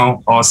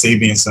now, all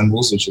Sabian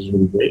cymbals, which is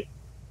really great.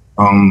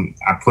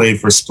 I played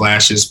for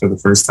Splashes for the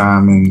first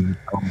time in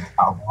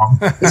how long?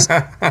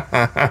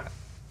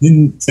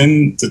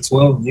 10 to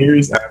 12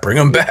 years. Bring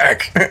them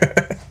back.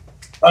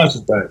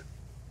 Splashes back.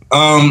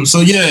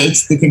 So yeah,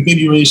 the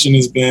configuration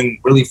has been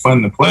really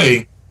fun to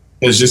play.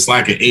 It's just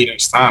like an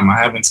 8-inch Tom. I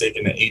haven't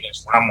taken an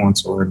 8-inch Tom on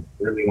tour in a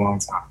really long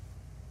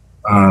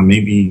time.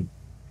 Maybe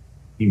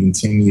even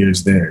 10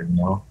 years there, you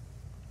know?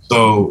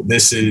 So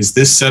this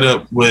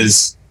setup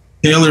was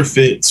tailor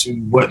fit to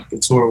what the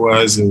tour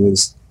was. It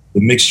was the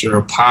mixture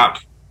of pop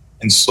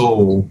and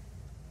soul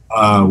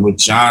with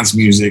John's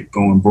music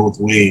going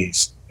both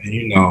ways. And,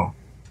 you know,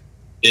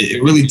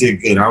 it really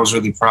did good. I was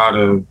really proud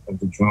of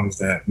the drums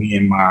that me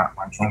and my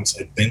drum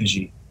set,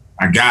 Benji,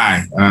 my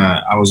guy,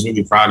 I was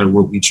really proud of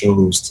what we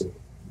chose to.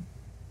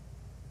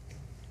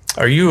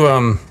 Are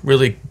you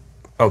really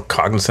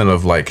cognizant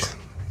of like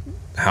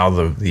how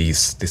the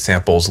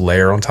samples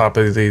layer on top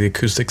of the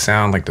acoustic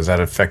sound? Like, does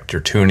that affect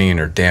your tuning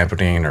or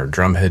dampening or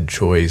drum head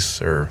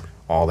choice or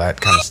all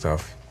that kind of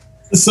stuff?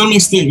 To some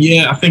extent,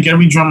 yeah. I think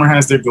every drummer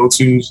has their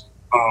go-tos.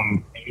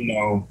 You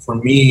know, for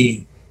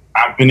me,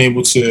 I've been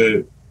able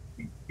to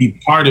be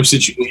part of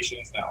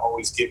situations that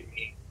always give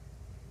me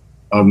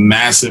a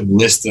massive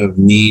list of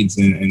needs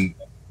and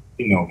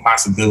you know,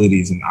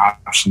 possibilities and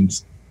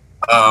options.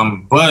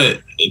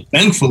 But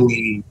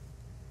thankfully,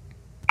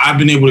 I've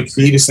been able to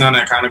create a sound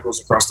that kind of goes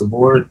across the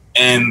board,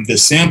 and the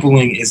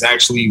sampling is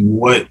actually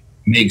what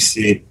makes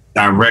it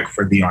direct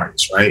for the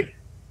artist, right?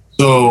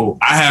 So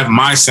I have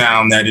my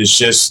sound that is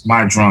just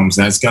my drums.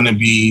 That's going to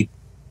be,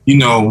 you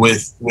know,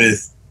 with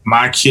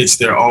my kits,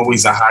 they're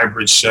always a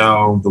hybrid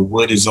shell. The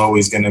wood is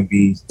always going to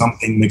be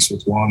something mixed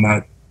with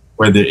walnut,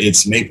 whether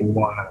it's maple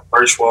walnut or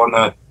birch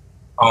walnut.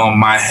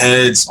 My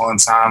heads on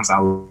times, I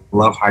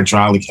love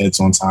hydraulic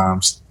heads on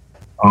times.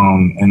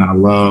 And I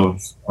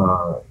love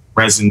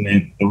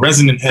resonant. The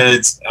resonant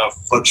heads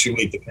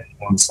fluctuate depending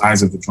on the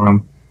size of the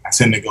drum. I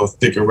tend to go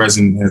thicker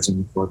resonant heads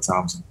on floor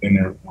toms and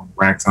thinner on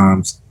rack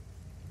toms.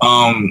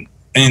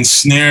 And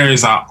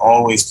snares, I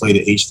always play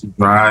the H2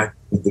 dry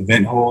with the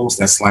vent holes.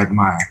 That's like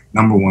my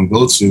number one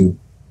go-to.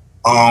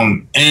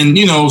 And,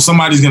 you know,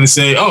 somebody's going to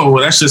say, oh,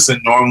 well, that's just a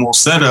normal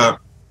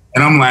setup.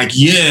 And I'm like,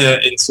 yeah,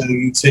 until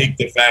you take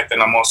the fact that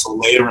I'm also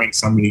layering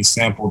some of these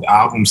sampled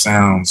album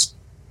sounds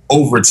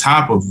over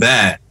top of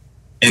that.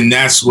 And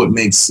that's what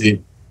makes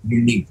it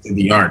unique to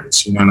the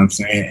artist. You know what I'm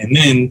saying? And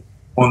then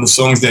on the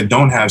songs that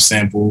don't have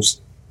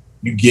samples,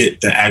 you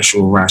get the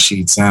actual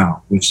Rashid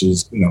sound, which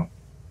is, you know,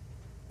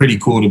 pretty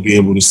cool to be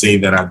able to say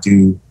that I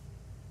do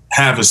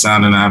have a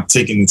sound and I've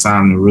taken the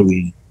time to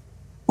really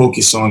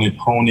focus on it,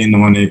 hone in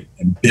on it,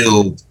 and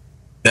build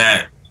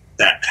that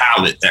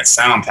palette, that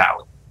sound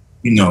palette,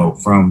 you know,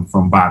 from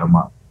bottom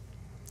up.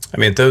 I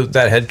mean,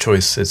 that head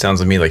choice, it sounds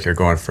to me like you're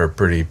going for a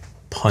pretty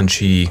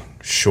punchy,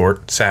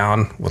 short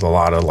sound with a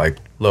lot of like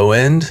low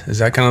end. Is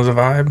that kind of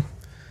the vibe?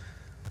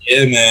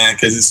 Yeah, man,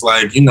 because it's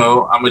like, you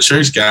know, I'm a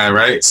church guy,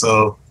 right?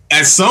 So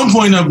at some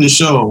point of the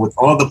show, with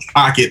all the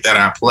pocket that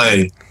I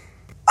play,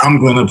 I'm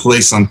going to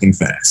play something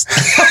fast.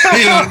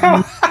 You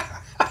know?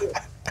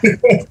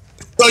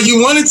 So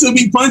you want it to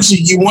be punchy,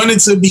 you want it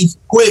to be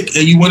quick,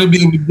 and you want to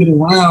be able to get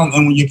around.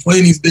 And when you're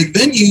playing these big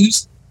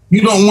venues,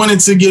 you don't want it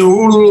to get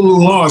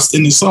lost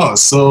in the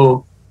sauce.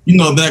 So, you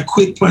know, that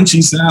quick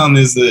punchy sound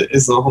is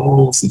a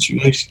whole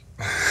situation.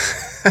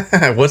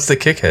 What's the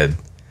kick head?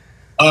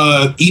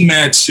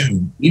 EMAD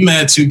 2.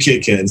 EMAD 2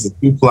 kick head is a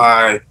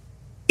 2-ply.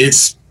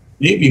 It's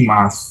maybe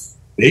my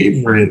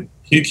favorite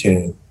kick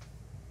head.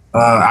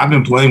 I've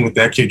been playing with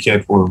that kick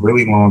head for a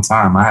really long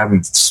time. I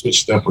haven't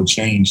switched up or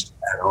changed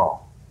at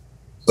all.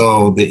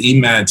 So the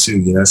EMAD 2,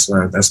 yeah, that's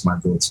right. That's my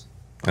go-to.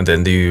 And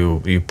then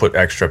do you put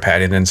extra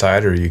padding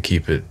inside, or you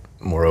keep it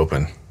more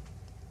open?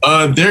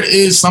 There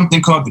is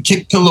something called the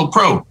Kick Pillow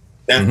Pro.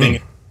 That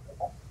thing.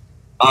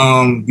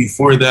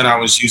 Before that, I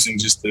was using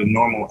just the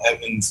normal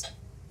Evans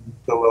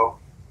pillow.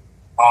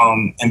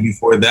 And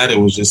before that, it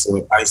was just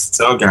I used to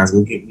tell guys,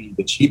 go get me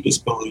the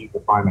cheapest pillow you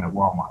can find at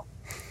Walmart.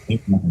 I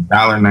think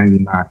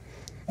 $1.99.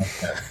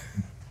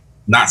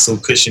 Not so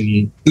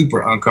cushiony,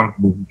 super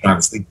uncomfortable trying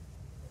to sleep.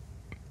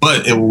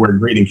 But it will work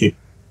great in kick.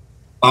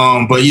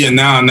 But yeah,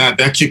 now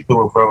that Kick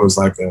Pillow Pro is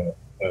like a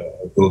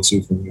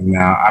go-to for me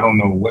now. I don't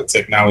know what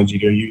technology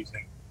they're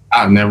using.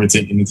 I've never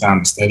taken the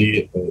time to study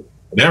it, but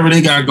whatever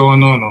they got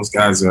going on, those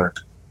guys are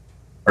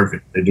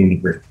perfect. They're doing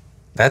it great.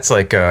 That's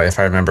like, if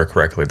I remember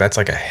correctly, that's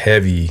like a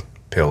heavy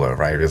pillow,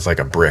 right? It's like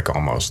a brick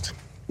almost.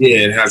 Yeah,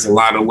 it has a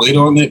lot of weight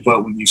on it,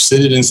 but when you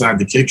sit it inside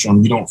the kick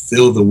drum, you don't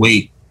feel the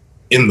weight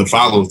in the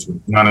follow-through.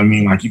 You know what I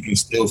mean? Like, you can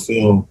still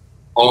feel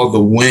all the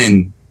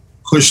wind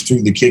push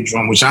through the kick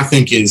drum, which I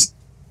think is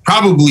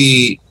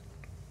probably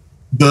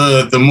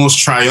the most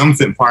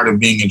triumphant part of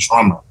being a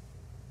drummer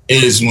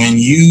is when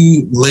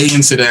you lay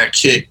into that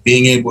kick,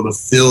 being able to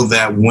feel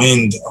that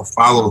wind of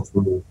follow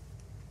through.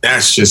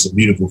 That's just a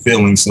beautiful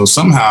feeling. So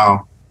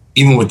somehow,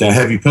 even with that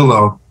heavy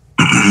pillow,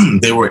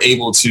 they were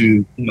able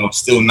to,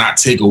 still not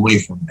take away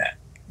from that,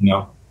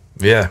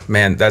 Yeah,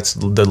 man, that's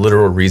the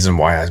literal reason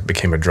why I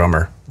became a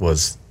drummer,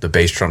 was the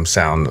bass drum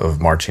sound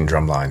of marching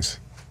drum lines.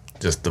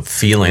 Just the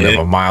feeling of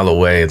a mile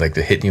away, like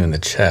to hit you in the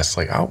chest.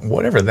 Like, oh,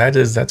 whatever that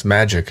is, that's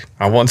magic.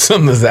 I want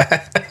some of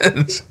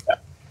that.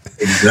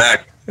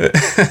 Exactly.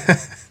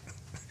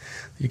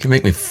 You can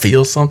make me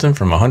feel something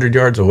from 100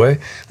 yards away.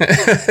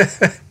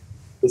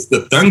 It's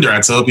the thunder.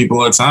 I tell people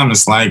all the time.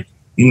 It's like,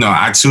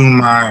 I tune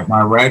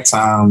my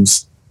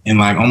ragtimes in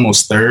like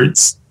almost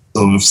thirds.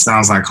 So it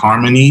sounds like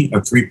harmony, a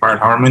 3-part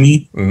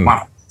harmony.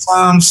 My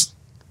times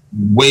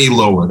way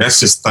lower. That's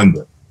just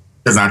thunder.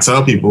 Because I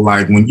tell people,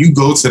 like, when you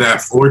go to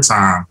that 4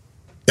 time,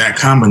 that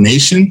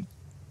combination,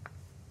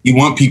 you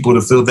want people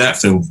to feel that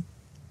feeling.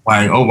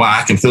 Like, oh, wow,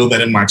 I can feel that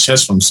in my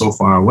chest from so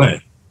far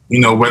away.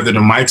 Whether the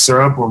mics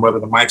are up or whether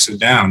the mics are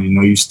down,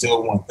 you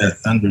still want that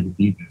thunder to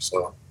be there.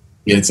 So,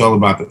 yeah, it's all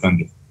about the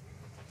thunder.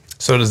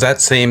 So does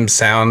that same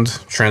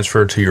sound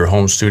transfer to your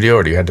home studio,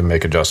 or do you have to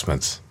make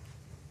adjustments?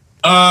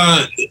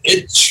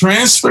 It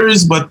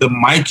transfers, but the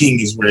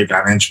miking is where it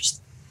got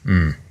interesting.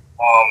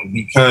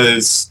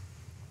 Because,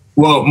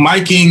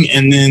 miking,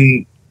 and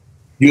then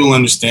you'll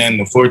understand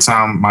the 4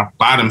 time, my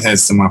bottom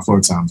heads to my 4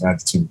 times, I had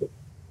to tune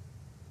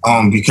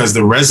it. Because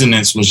the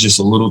resonance was just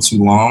a little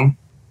too long.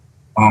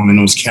 And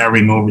it was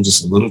carrying over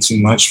just a little too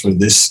much for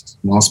this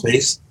small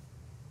space.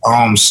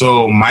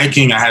 So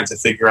miking, I had to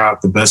figure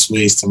out the best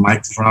ways to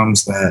mic the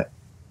drums that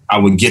I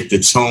would get the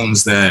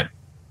tones that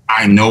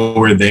I know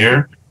were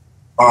there.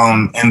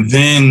 And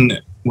then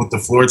with the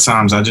 4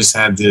 times, I just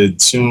had to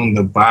tune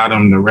the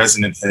bottom, the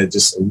resonant head,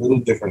 just a little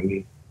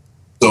differently,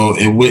 so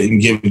it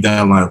wouldn't give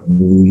that like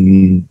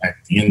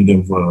at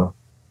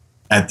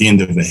the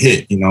end of a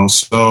hit,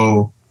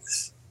 So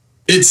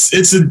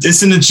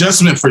it's an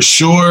adjustment for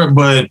sure,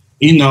 but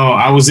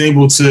I was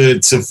able to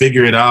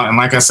figure it out. And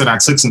like I said, I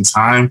took some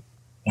time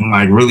and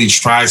like really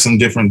try some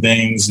different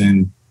things.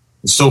 And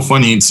it's so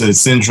funny to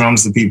send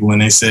drums to people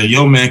and they say,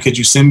 yo, man, could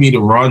you send me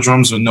the raw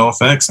drums with no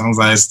effects? And I was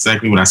like, that's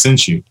exactly what I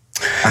sent you.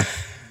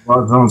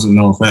 Raw drums with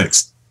no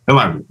effects. They're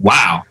like,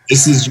 wow,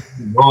 this is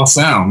raw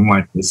sound. I'm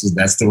like,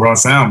 that's the raw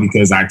sound,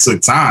 because I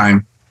took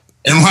time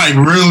and like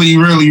really,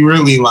 really,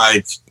 really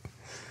like,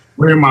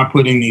 where am I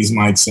putting these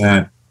mics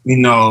at?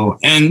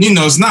 And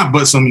it's not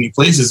but so many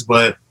places,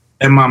 but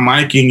am I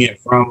miking it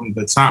from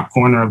the top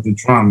corner of the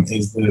drum?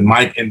 Is the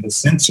mic in the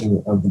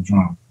center of the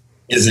drum?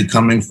 Is it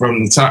coming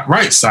from the top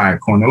right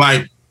side corner?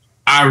 Like,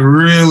 I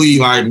really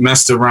like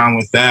messed around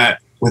with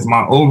that with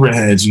my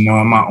overheads.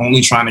 Am I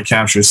only trying to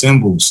capture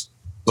cymbals?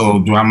 So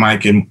do I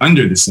mic them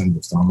under the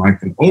cymbals? Do I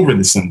mic them over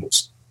the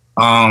cymbals?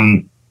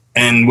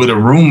 And with a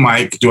room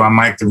mic, do I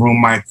mic the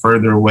room mic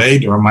further away?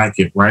 Do I mic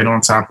it right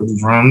on top of the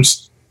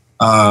drums?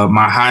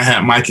 My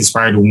hi-hat mic is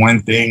probably the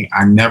one thing.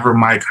 I never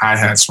mic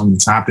hi-hats from the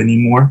top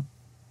anymore.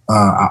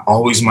 I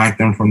always mic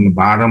them from the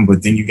bottom,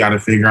 but then you got to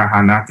figure out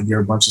how not to get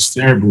a bunch of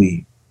snare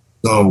bleed.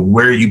 So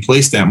where you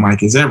place that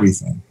mic is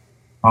everything.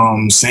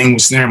 Same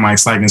with snare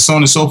mics, like, and so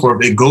on and so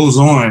forth. It goes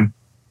on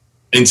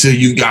until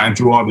you've gotten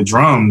through all the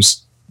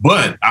drums.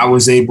 But I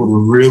was able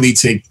to really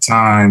take the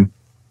time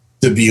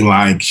to be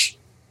like,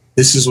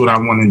 this is what I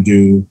want to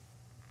do.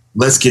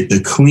 Let's get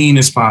the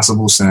cleanest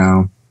possible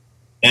sound.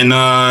 And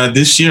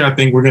this year, I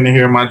think we're going to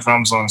hear my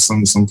drums on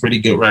some pretty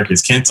good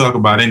records. Can't talk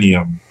about any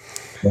of them.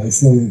 But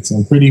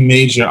some pretty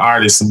major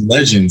artists, some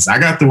legends. I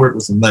got to work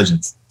with some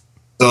legends.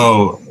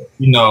 So,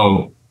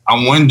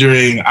 I'm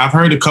wondering, I've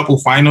heard a couple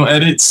final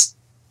edits,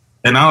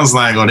 and I was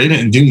like, oh, they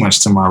didn't do much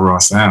to my raw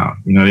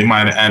sound. They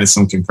might have added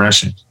some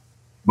compression.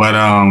 But,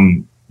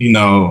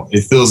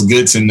 it feels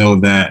good to know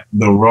that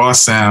the raw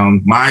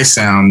sound, my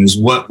sound, is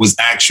what was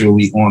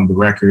actually on the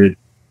record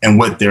and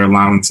what they're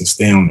allowing to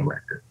stay on the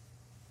record.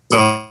 So,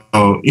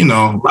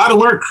 a lot of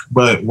work,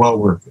 but well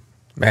worth it.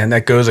 Man,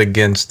 that goes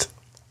against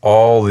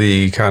all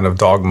the kind of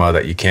dogma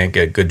that you can't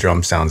get good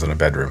drum sounds in a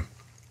bedroom.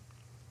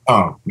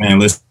 Oh, man,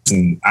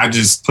 listen, I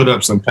just put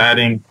up some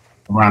padding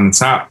around the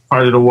top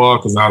part of the wall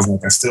because I was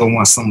like, I still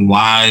want some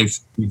live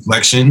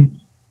reflection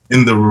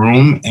in the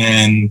room,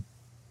 and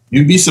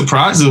you'd be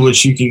surprised at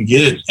what you can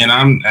get. And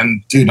I'm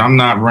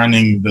not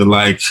running the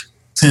like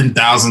 $10,000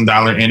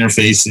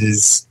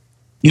 interfaces.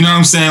 You know what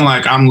I'm saying?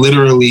 Like, I'm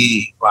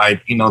literally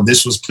like,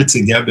 this was put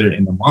together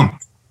in a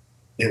month.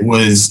 It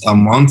was a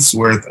month's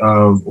worth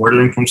of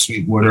ordering from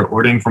Sweetwater,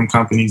 ordering from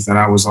companies that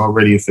I was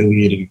already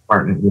affiliated and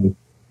partnered with,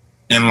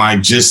 and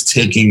like just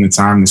taking the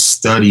time to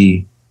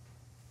study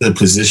the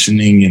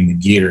positioning and the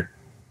gear.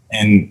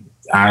 And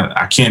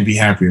I can't be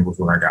happier with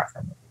what I got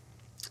from it.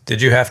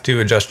 Did you have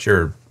to adjust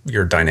your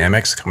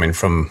dynamics coming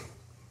from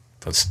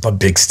a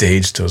big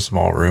stage to a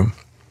small room?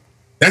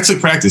 That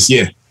took practice,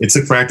 yeah. It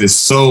took practice.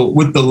 So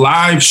with the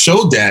live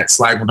show DATs,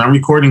 like when I'm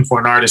recording for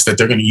an artist that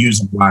they're going to use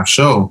in a live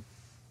show,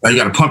 like, you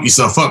got to pump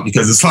yourself up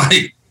because it's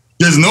like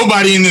there's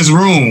nobody in this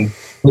room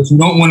But you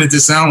don't want it to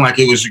sound like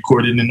it was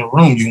recorded in the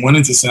room. You want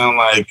it to sound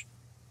like,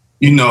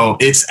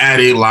 it's at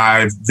a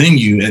live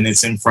venue and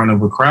it's in front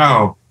of a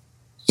crowd.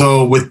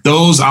 So with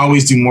those, I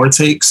always do more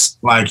takes.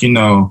 Like,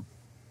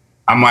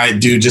 I might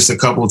do just a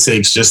couple of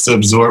takes just to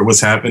absorb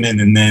what's happening.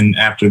 And then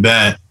after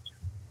that,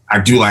 I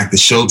do like the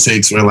show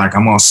takes where like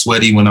I'm all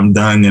sweaty when I'm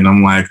done. And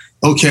I'm like,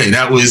 okay,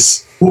 that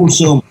was cool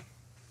show.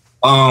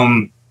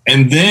 And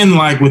then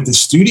like with the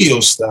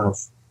studio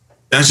stuff,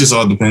 that just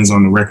all depends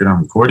on the record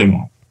I'm recording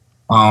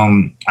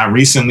on. I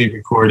recently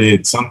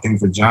recorded something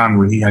for John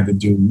where we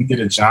did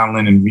a John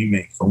Lennon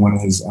remake for one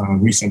of his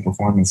recent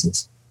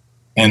performances.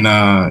 And,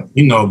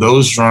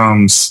 those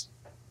drums,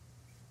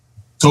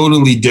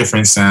 totally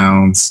different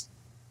sounds,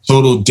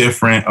 total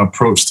different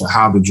approach to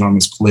how the drum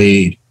is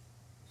played.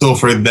 So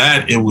for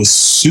that, it was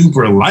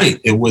super light.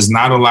 It was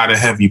not a lot of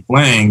heavy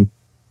playing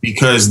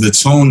because the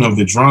tone of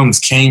the drums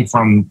came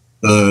from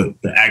the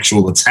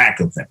actual attack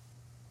of them,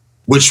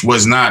 which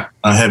was not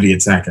a heavy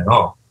attack at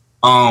all.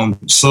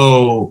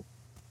 So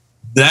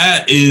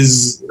that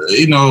is,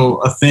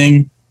 a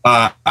thing.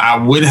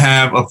 I would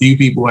have a few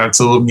people have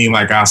told me,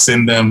 like, I'll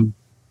send them,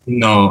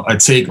 a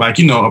take, like,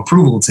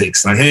 approval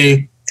takes. Like,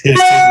 hey, here's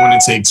take 1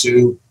 and take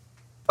 2.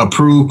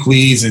 Approve,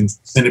 please, and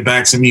send it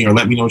back to me, or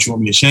let me know what you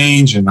want me to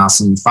change, and I'll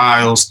send you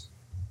files.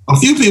 A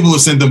few people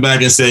have sent them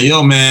back and said,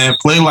 yo, man,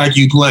 play like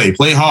you play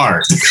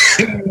hard.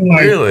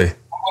 Like, really? I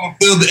want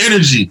to feel the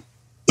energy.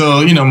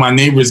 So, my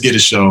neighbors get a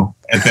show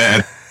at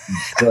that.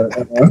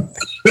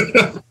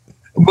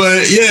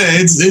 But yeah,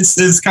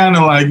 it's kind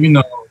of like,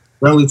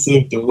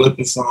 relative to what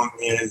the song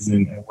is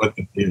and what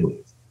the feel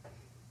is.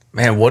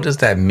 Man, what does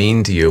that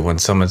mean to you when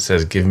someone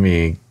says, give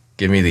me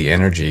the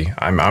energy?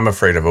 I'm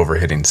afraid of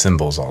overhitting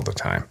cymbals all the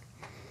time.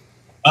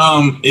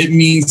 It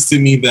means to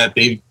me that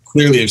they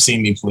clearly have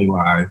seen me play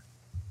live,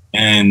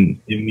 and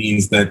it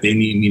means that they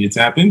need me to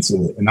tap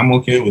into it, and I'm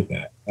okay with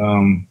that.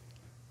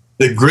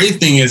 The great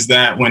thing is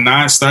that when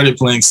I started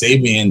playing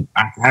Sabian,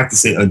 I have to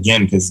say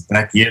again, because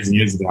back years and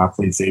years ago, I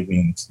played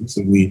Sabian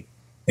exclusively,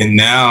 and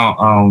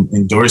now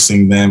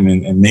endorsing them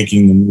and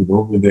making the move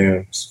over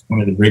there is one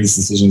of the greatest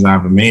decisions I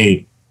ever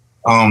made.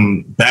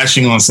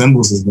 Bashing on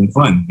cymbals has been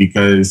fun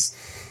because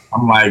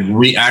I'm like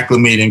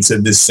reacclimating to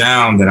this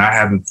sound that I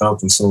haven't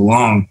felt in so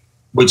long,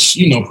 which,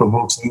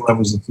 provokes new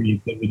levels of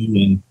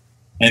creativity.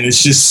 And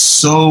it's just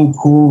so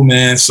cool,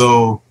 man.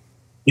 So,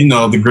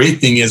 the great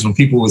thing is when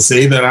people would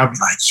say that, I'd be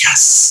like,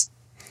 yes,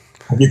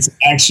 I get to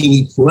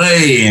actually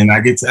play and I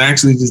get to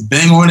actually just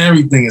bang on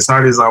everything as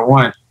hard as I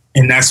want.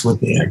 And that's what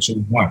they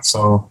actually want.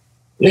 So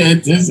yeah,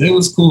 it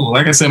was cool.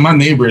 Like I said, my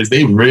neighbors,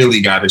 they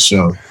really got a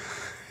show.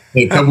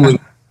 A couple of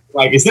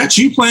like, is that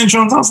you playing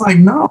drums? I was like,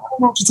 no, I don't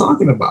know what you're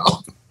talking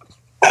about.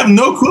 I have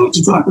no clue what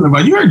you're talking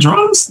about. You heard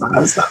drums? No,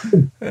 that's not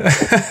me.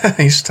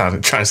 He's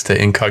trying to stay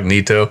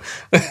incognito.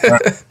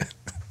 Right.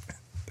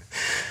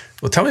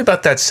 Well, tell me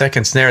about that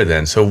second snare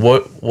then. So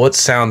what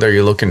sound are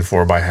you looking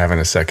for by having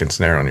a second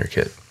snare on your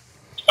kit?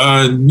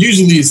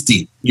 Usually it's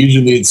deep.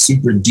 Usually it's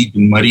super deep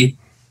and muddy.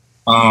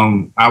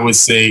 I would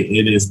say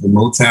it is the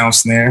Motown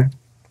snare.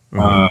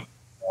 Mm-hmm.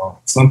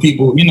 Some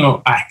people,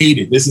 I hate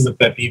it. This is a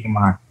pet peeve of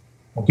mine.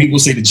 When people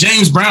say the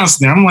James Brown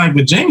snare, I'm like,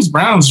 but James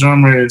Brown's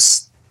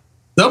drummers,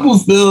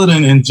 Doublefield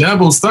and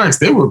Jabbo Starks,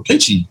 they were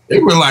pitchy. They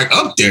were like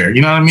up there,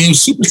 you know what I mean?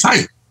 Super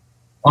tight.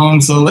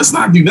 So let's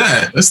not do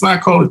that. Let's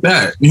not call it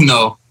that,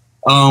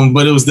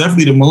 But it was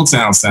definitely the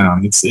Motown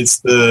sound. It's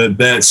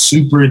that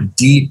super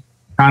deep,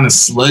 kind of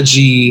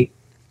sludgy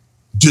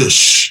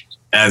dush,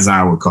 as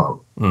I would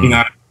call it.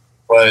 Mm.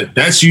 But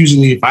that's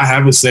usually if I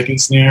have a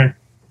second snare.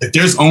 If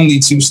there's only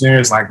 2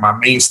 snares, like my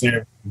main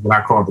snare, what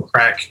I call the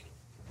crack,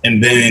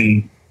 and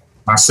then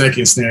my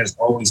second snare is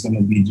always going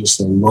to be just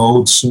a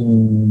low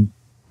tune,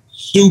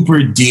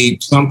 super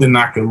deep, something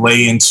I could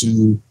lay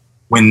into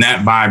when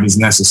that vibe is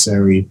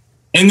necessary.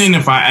 And then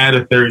if I add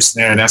a third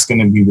snare, that's going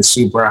to be the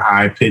super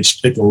high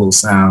pitched piccolo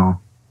sound.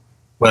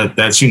 But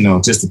that's,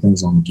 just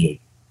depends on the gig.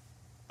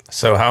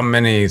 So how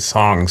many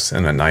songs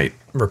in a night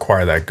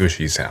require that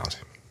gushy sound?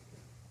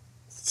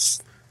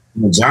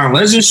 The John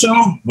Legend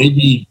show,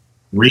 maybe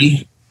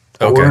 3,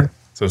 4. Okay,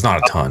 so it's not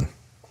a ton.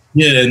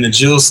 Yeah, and the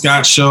Jill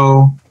Scott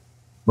show,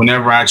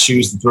 whenever I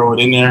choose to throw it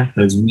in there,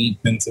 because we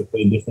tend to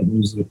play different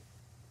music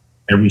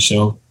every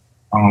show.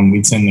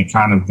 We tend to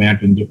kind of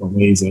vamp in different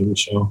ways every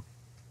show.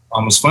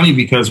 It's funny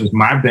because with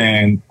my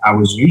band, I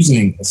was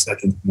using a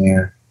second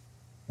snare,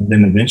 and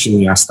then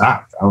eventually I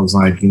stopped. I was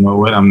like, you know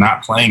what? I'm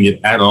not playing it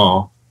at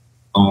all.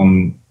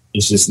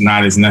 It's just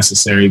not as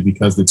necessary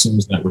because the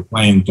tunes that we're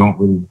playing don't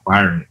really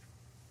require it.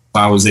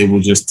 So I was able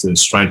just to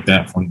strike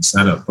that from the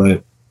setup.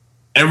 But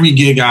every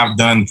gig I've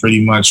done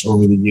pretty much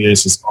over the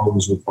years has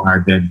always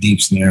required that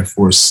deep snare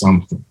for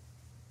something.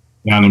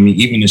 You know what I mean?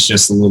 Even if it's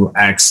just a little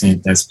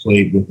accent that's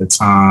played with the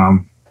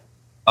tom,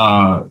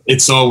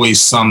 it's always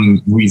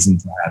some reason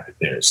to have it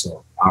there.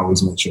 So I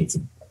always make sure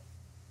to.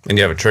 And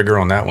you have a trigger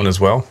on that one as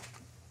well?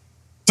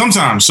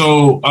 Sometimes.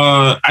 So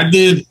I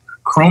did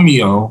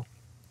Chromeo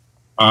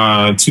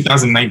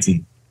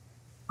 2019.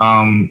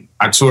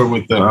 I toured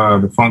with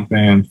the funk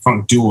band,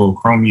 funk duo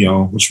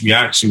Chromeo, which we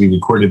actually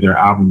recorded their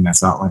album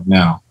that's out right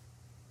now.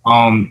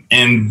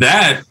 And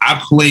that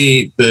I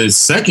played the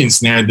second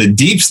snare, the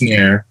deep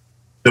snare,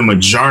 the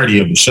majority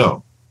of the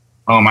show.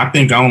 I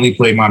think I only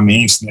played my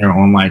main snare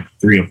on like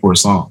 3 or 4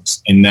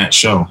 songs in that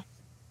show.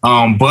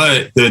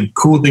 But the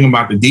cool thing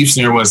about the deep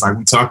snare was, like,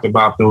 we talked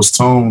about those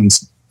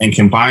tones and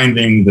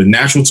combining the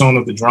natural tone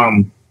of the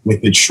drum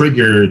with the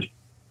triggered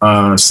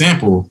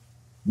sample.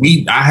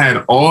 I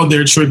had all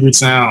their triggered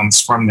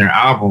sounds from their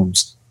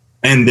albums,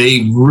 and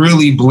they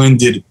really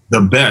blended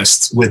the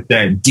best with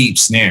that deep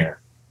snare.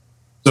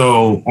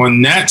 So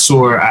on that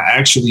tour, I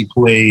actually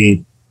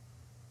played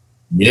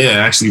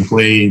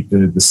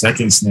the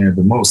second snare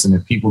the most. And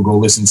if people go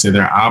listen to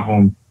their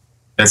album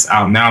that's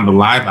out now, the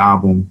live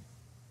album,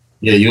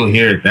 yeah, you'll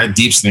hear it. That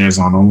deep snare is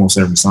on almost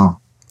every song.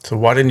 So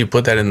why didn't you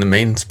put that in the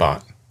main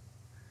spot?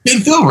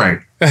 Didn't feel right.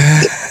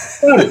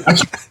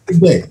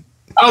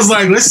 I was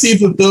like, let's see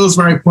if it feels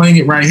right playing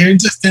it right here. And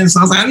just then, so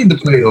I was like, I need to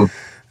play it.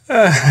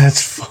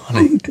 That's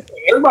funny.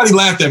 Everybody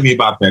laughed at me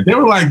about that. They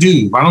were like,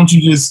 dude, why don't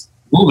you just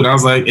move it? I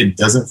was like, it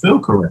doesn't feel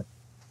correct.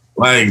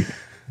 Like,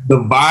 the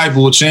vibe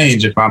will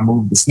change if I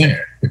move the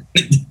snare.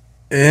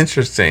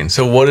 Interesting.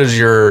 So what is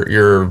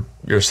your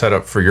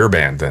setup for your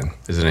band then?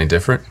 Is it any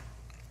different?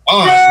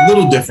 Oh, a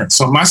little different.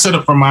 So my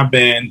setup for my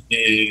band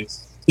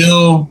is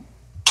still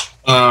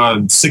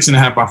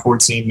 6.5 by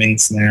 14 main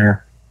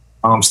snare.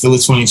 Still a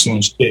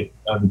 22-inch kick.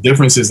 The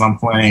difference is I'm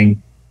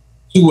playing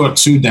 2 up,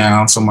 2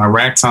 down. So my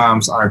rack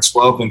times are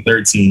 12 and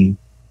 13.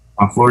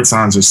 My floor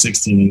times are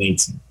 16 and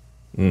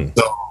 18.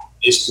 So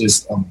it's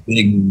just a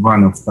big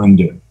run of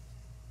thunder.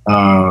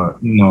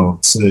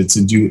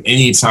 To do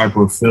any type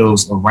of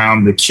fills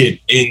around the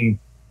kit in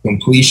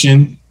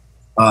completion,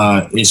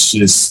 it's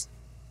just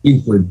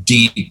super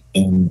deep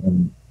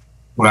and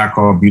what I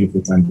call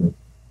beautiful thunder.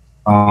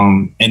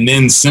 And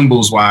then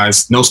cymbals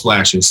wise, no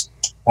splashes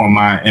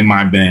in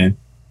my band.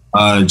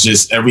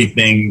 Just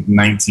everything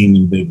 19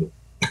 and bigger,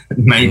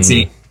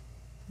 19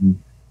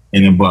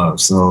 and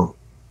above. So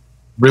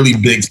really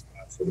big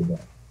spots for the band.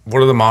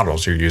 What are the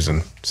models you're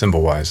using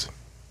cymbal wise?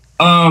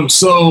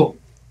 So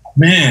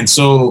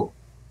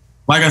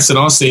like I said,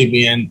 all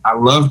Sabian, I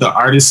love the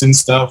artisan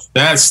stuff.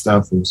 That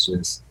stuff is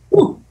just,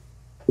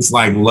 it's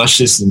like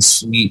luscious and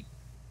sweet.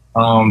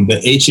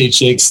 The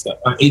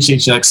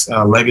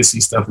HHX legacy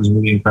stuff is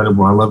really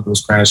incredible. I love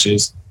those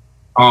crashes.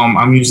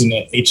 I'm using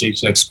the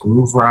HHX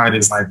Groove Ride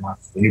is like my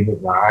favorite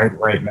ride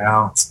right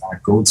now. It's my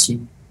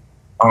go-to.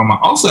 I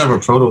also have a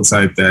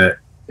prototype that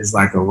is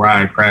like a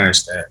ride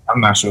crash that I'm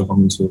not sure if I'm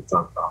going to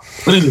talk about.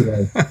 But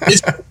anyway,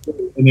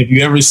 and if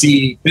you ever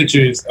see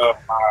pictures of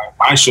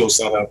my show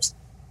setups,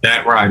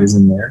 that ride is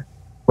in there.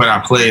 But I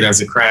play it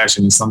as a crash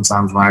and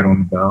sometimes ride on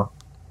the bell.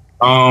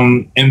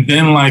 And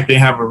then like they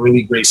have a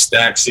really great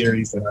stack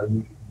series that I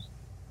use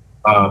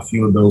a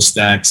few of those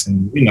stacks,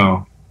 and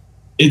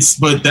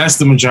but that's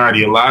the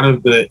majority. A lot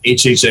of the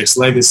HHX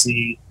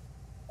Legacy,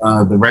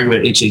 the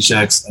regular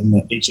HHX, and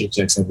the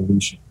HHX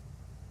Evolution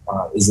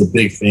is a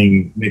big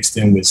thing mixed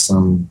in with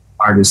some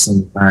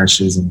artisan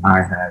crashes and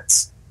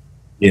hi-hats.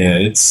 Yeah,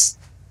 it's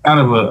kind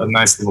of a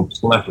nice little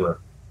plethora.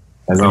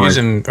 Are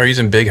you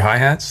using big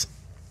hi-hats?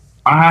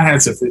 My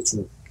hi-hats are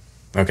 15.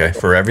 Okay,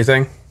 for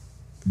everything?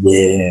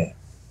 Yeah.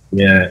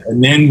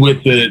 And then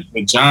with the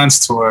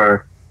John's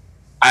tour,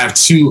 I have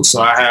 2.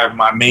 So I have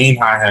my main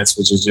hi-hats,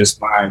 which is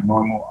just my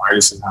normal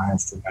artisan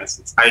hi-hats. They're nice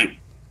and tight.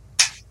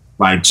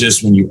 Like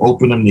just when you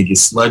open them, they get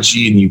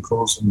sludgy, and you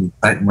close them, you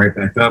tighten right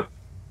back up.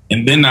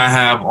 And then I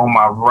have on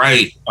my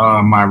right,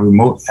 my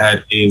remote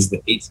hat is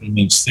the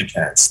 18-inch stick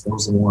hats.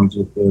 Those are the ones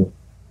with the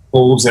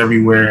holes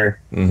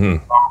everywhere.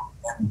 Mm-hmm.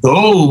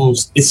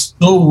 Those, it's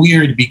so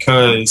weird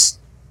because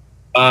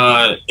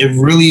it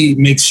really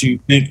makes you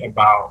think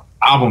about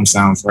album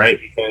sounds, right?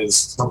 Because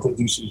some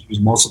producers use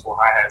multiple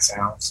hi-hat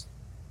sounds.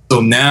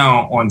 So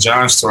now on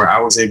John's tour,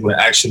 I was able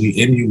to actually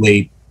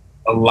emulate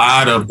a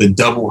lot of the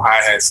double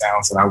hi-hat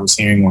sounds that I was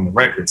hearing on the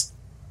records,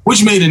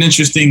 which made it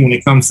interesting when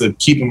it comes to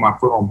keeping my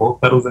foot on both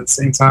pedals at the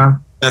same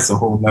time. That's a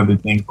whole nother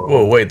thing.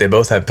 Whoa, wait, they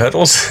both have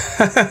pedals?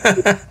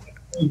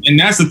 And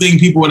that's the thing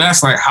people would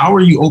ask, like, how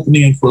are you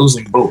opening and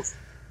closing both?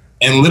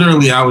 And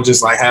literally I would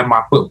just like have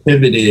my foot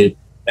pivoted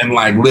and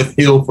like lift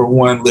heel for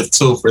one, lift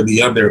toe for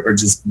the other, or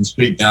just be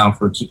straight down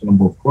for keeping them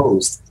both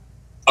closed.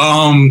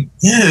 I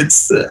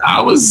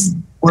was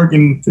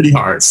working pretty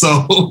hard.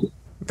 So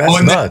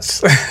that's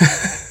nuts.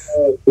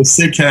 The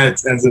sick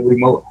hats as a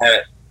remote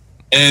hat.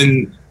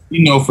 And,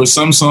 for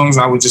some songs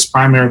I would just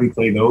primarily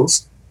play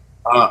those.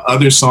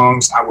 Other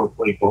songs I would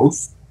play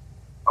both.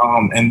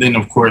 And then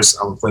of course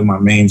I would play my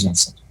mains on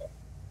something.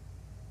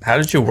 How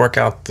did you work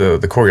out the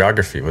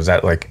choreography? Was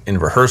that like in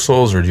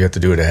rehearsals, or do you have to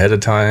do it ahead of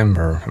time?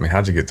 Or,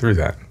 how'd you get through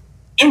that?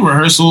 In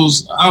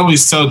rehearsals, I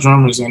always tell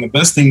drummers, and the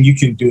best thing you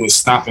can do is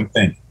stop and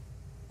think.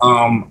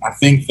 I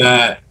think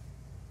that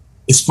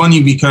it's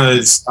funny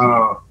because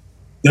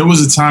there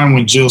was a time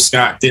when Jill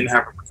Scott didn't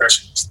have a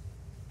percussionist,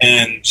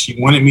 and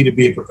she wanted me to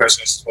be a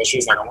percussionist. So she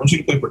was like, I want you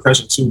to play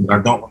percussion too, but I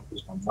don't want to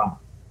push my drum.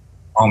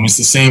 It's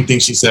the same thing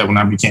she said when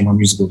I became a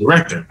musical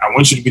director. I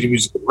want you to be the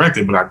musical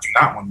director, but I do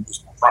not want to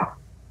be a drummer.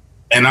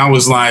 And I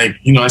was like,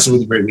 that's a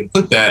really great way to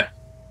put that.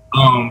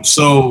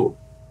 So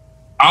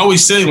I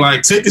always say,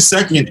 like, take a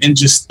second and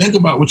just think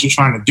about what you're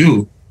trying to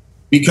do,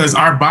 because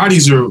our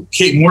bodies are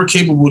more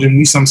capable than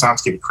we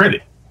sometimes give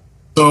credit.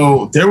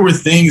 So there were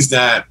things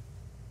that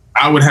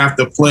I would have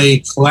to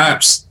play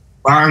claps,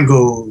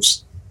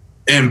 bongos,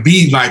 and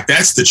be like,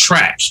 that's the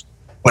track.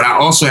 But I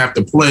also have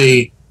to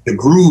play the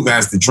groove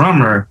as the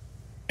drummer.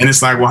 And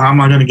it's like, well, how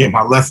am I going to get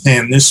my left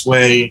hand this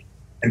way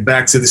and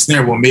back to the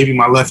snare? Well, maybe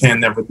my left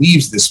hand never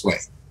leaves this way.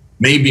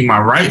 Maybe my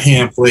right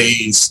hand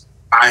plays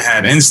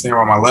hi-hat and snare,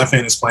 while my left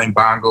hand is playing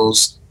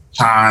bongos,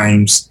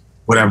 chimes,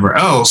 whatever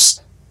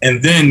else.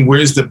 And then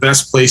where's the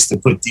best place to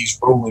put these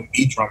rolling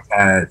beat drum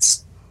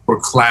pads for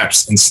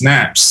claps and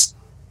snaps,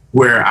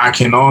 where I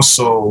can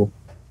also,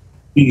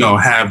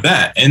 have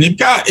that. And it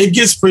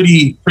gets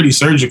pretty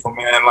surgical,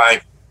 man.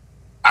 Like,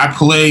 I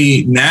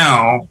play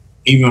now,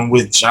 even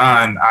with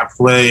John, I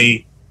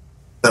play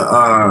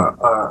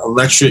the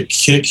electric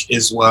kick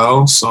as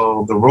well.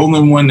 So the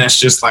rolling one, that's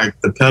just like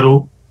the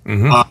pedal.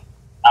 Mm-hmm.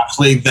 I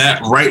play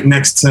that right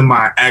next to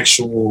my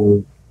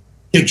actual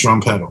kick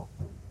drum pedal.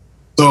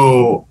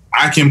 So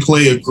I can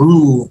play a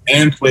groove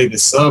and play the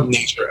sub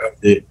nature of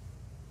it.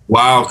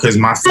 Wow, because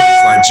my feet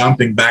is like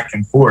jumping back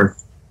and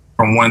forth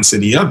from one to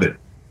the other.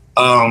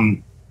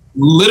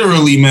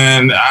 Literally,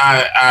 man,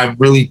 I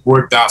really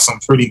worked out some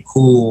pretty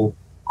cool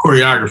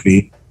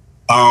choreography,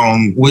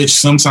 which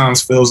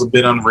sometimes feels a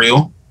bit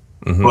unreal.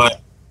 Mm-hmm. But for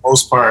the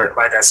most part,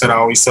 like I said, I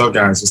always tell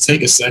guys, just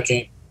take a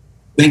second,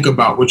 think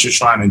about what you're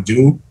trying to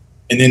do.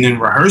 And then in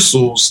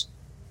rehearsals,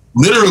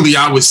 literally,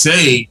 I would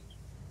say,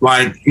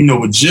 like,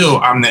 with Jill,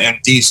 I'm the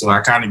MD, so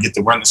I kind of get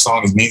to run the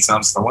song as many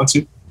times as I want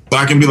to. So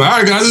I can be like, all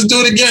right, guys, let's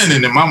do it again.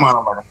 And in my mind,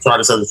 I'm like, I'm trying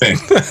this other thing.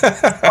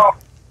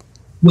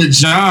 With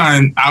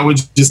John, I would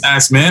just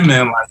ask Man,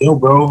 like, yo,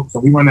 bro,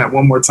 can we run that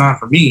one more time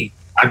for me?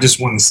 I just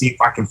want to see if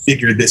I can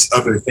figure this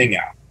other thing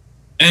out.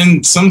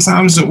 And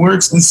sometimes it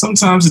works and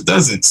sometimes it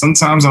doesn't.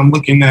 Sometimes I'm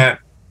looking at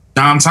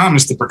Dom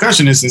Thomas, the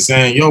percussionist, and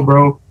saying, yo,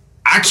 bro,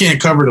 I can't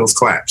cover those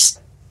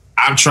claps.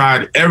 I've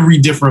tried every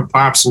different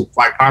possible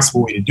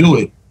way to do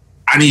it.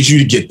 I need you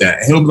to get that.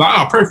 And he'll be like,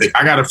 oh, perfect.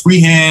 I got a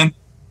free hand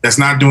that's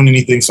not doing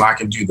anything, so I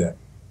can do that.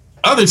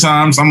 Other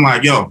times I'm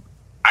like, yo,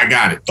 I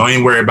got it. Don't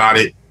even worry about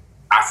it.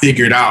 I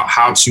figured out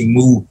how to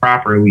move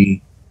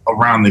properly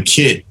around the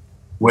kit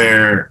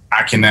where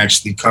I can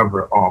actually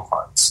cover all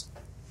parts.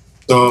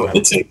 So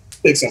it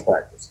takes some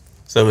practice.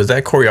 So is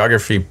that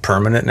choreography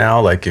permanent now?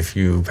 Like, if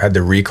you had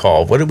to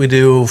recall, what did we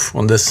do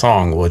on this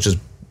song?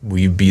 Will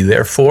you be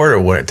there for it,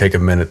 or will it take a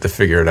minute to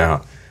figure it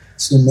out?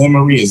 So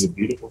memory is a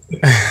beautiful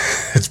thing.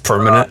 It's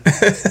permanent.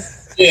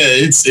 Yeah,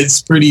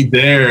 it's pretty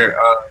there.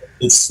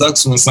 It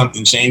sucks when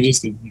something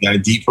changes because you got to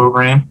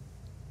deprogram.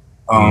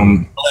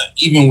 But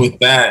even with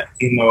that,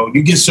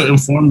 you get certain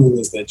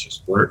formulas that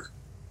just work.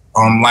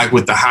 Like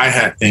with the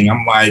hi-hat thing,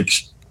 I'm like,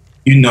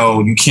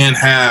 you can't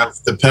have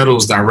the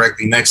pedals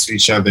directly next to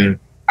each other.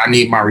 I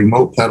need my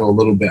remote pedal a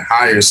little bit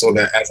higher so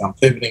that as I'm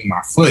pivoting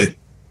my foot,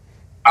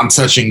 I'm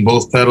touching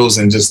both pedals,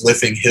 and just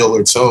lifting heel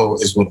or toe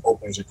is what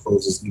opens or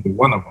closes either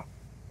one of them.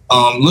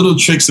 Little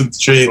tricks of the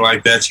trade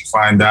like that you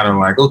find out are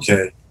like,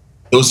 okay,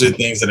 those are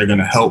things that are going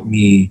to help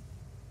me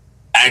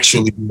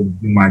actually be able to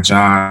do my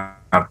job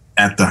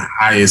at the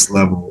highest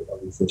level of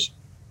efficiency.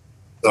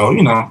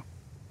 So,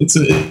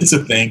 it's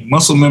a thing.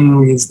 Muscle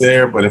memory is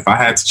there, but if I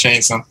had to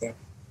change something,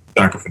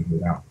 I could figure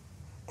it out.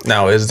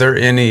 Now, is there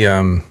any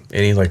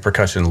like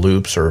percussion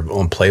loops or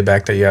on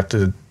playback that you have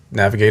to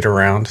navigate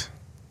around?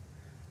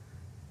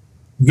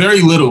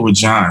 Very little with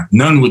John.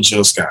 None with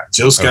Jill Scott.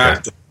 Jill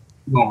Scott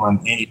don't run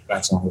any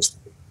tracks on his.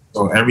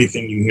 So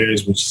everything you hear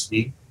is what you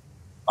see,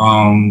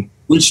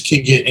 which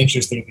can get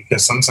interesting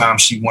because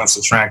sometimes she wants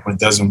a track but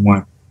doesn't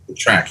want the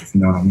track, if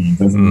you know what I mean.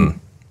 Doesn't want the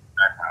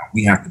background.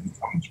 We have to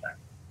become the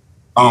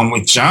track.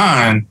 With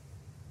John,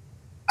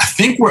 I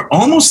think we're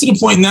almost to the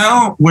point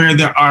now where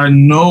there are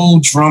no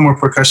drum or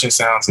percussion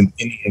sounds in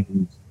any of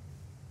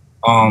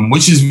these,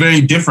 which is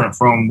very different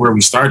from where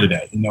we started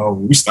at.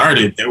 When we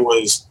started, there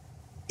was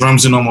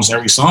drums in almost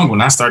every song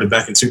when I started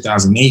back in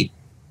 2008.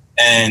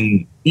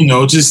 And,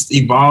 it just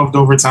evolved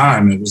over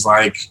time. It was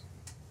like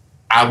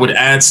I would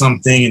add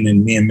something and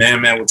then me and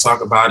Man would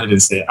talk about it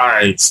and say, all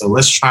right, so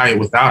let's try it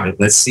without it.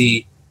 Let's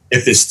see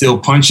if it still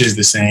punches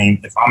the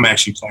same if I'm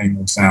actually playing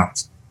those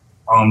sounds.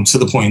 To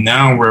the point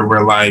now where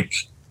we're like,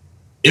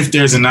 if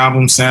there's an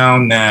album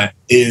sound that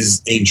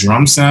is a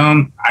drum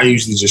sound, I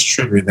usually just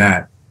trigger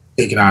that,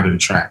 take it out of the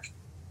track.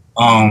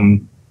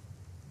 And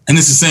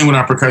it's the same with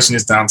our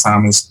percussionist, Dom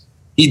Thomas.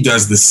 He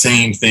does the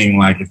same thing.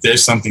 Like if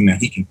there's something that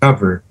he can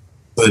cover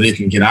so that it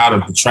can get out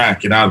of the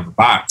track, get out of the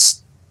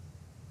box,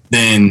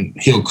 then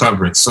he'll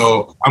cover it.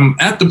 So I'm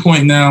at the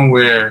point now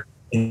where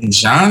in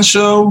John's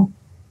show,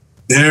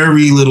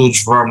 very little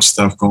drum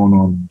stuff going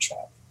on in the track.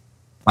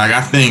 Like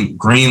I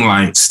think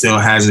Greenlight still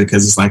has it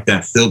because it's like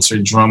that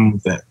filtered drum,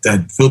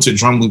 that filtered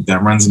drum loop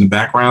that runs in the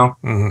background.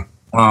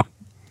 Mm-hmm.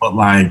 But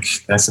like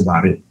that's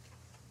about it.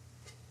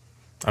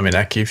 I mean,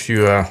 that keeps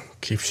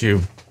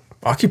you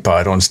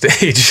occupied on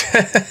stage.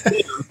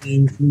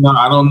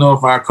 I don't know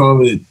if I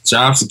call it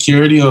job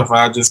security or if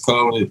I just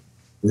call it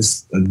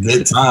it's a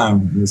good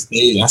time. I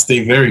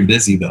stay very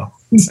busy though.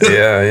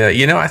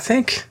 Yeah. I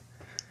think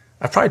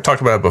I probably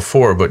talked about it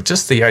before, but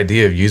just the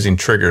idea of using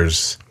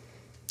triggers.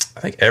 I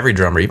think every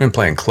drummer, even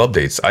playing club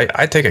dates,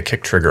 I take a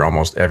kick trigger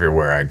almost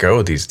everywhere I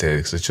go these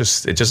days. It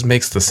just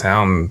makes the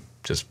sound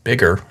just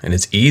bigger, and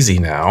it's easy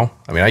now.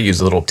 I mean, I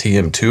use a little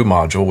TM2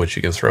 module, which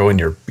you can throw in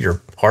your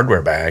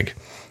hardware bag.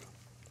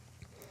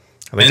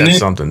 I think that's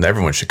something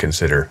everyone should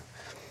consider.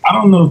 I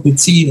don't know if the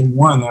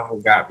TM1 ever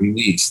got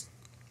released,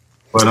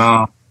 but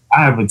I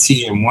have a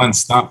TM1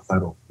 stomp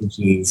pedal, which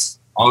is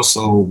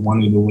also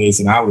one of the ways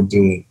that I would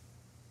do it,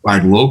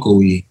 like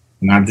locally.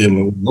 When I did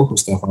local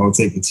stuff, I would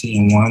take the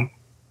TM1,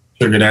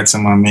 trigger that to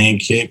my main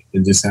kick,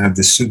 and just have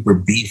the super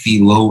beefy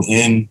low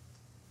end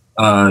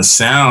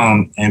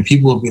sound, and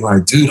people would be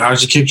like, "Dude,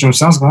 how's your kick drum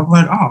sound?" I'm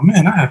like, "Oh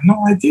man, I have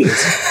no idea."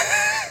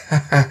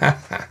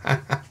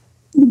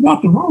 What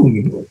about the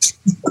rolling?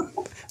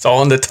 It's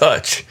all in the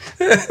touch.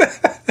 I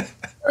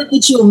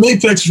get you a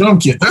Mapex drum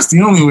kit. That's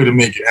the only way to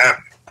make it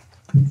happen.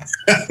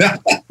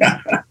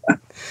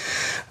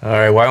 All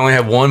right. Well, I only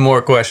have one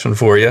more question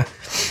for you.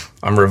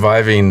 I'm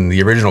reviving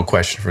the original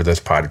question for this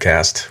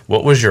podcast.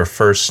 What was your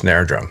first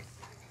snare drum?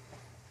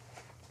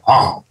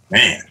 Oh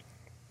man,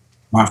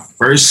 my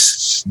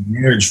first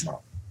snare drum.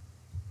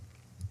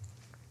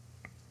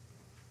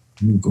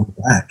 Let me go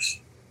back.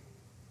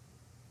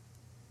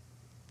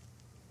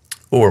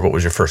 Or what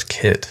was your first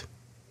kit?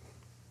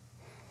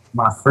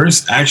 My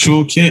first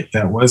actual kit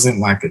that wasn't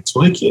like a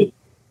toy kit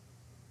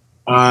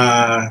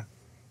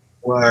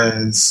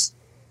was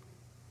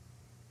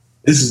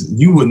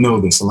you would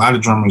know this. A lot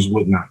of drummers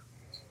would not.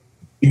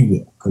 You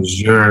will,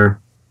 because you're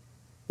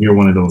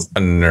one of those. A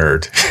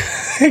nerd.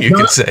 You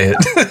can say it.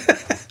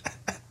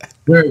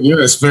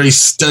 You're a very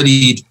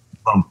studied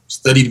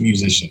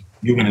musician.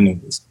 You're gonna know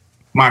this.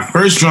 My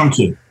first drum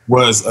kit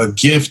was a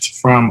gift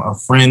from a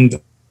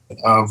friend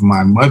of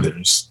my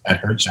mother's at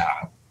her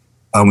job.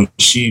 My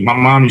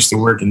mom used to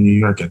work in New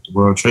York at the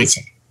World Trade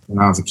Center when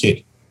I was a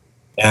kid.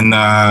 And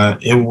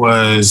it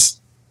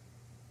was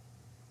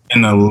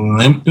an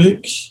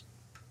Olympic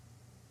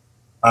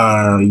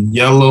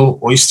yellow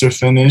oyster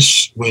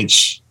finish,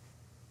 which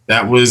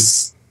that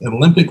was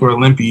Olympic or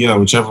Olympia,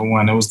 whichever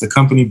one. It was the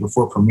company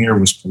before Premier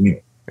was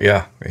Premier.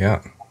 Yeah.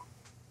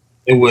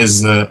 It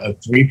was a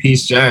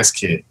 3-piece jazz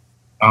kit.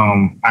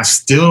 I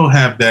still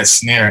have that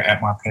snare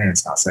at my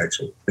parents' house,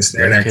 actually.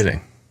 You're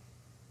kidding.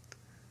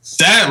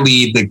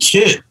 Sadly, the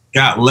kit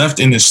got left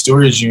in the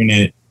storage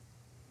unit,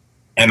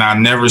 and I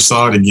never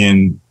saw it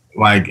again.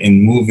 Like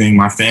in moving,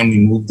 my family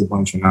moved a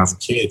bunch when I was a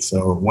kid.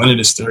 So one of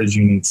the storage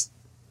units,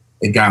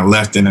 it got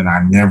left in, and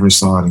I never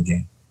saw it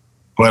again.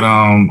 But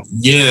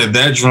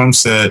that drum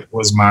set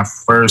was my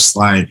first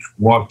like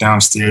walk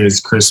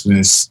downstairs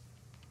Christmas,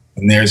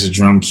 and there's a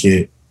drum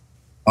kit.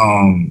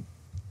 I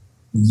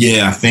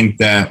think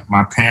that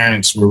my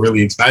parents were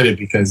really excited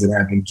because it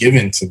had been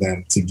given to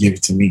them to give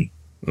to me.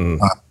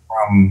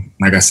 From,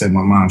 like I said,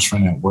 my mom's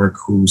friend at work,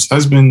 whose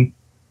husband,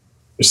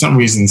 for some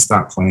reason,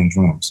 stopped playing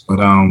drums. But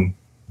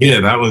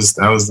that was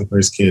the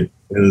first kit.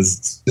 It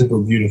was super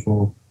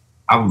beautiful.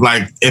 I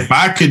like, if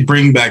I could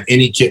bring back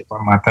any kit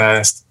from my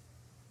past,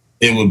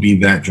 it would be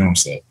that drum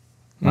set.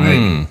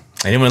 Right?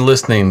 Anyone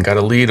listening got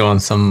a lead on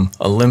some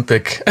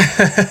Olympic?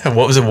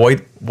 What was it?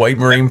 White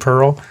marine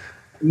pearl.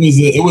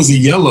 It was a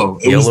yellow.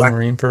 It was like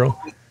marine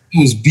pearl. It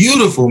was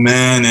beautiful,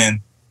 man. And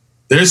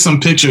there's some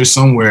pictures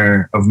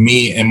somewhere of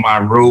me in my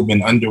robe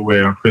and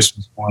underwear on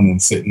Christmas morning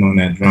sitting on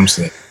that drum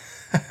set.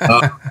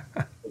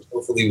 Which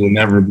hopefully will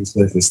never be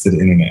surfaced to the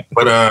internet.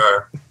 But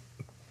that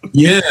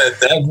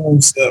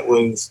drum set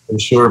was for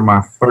sure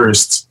my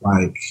first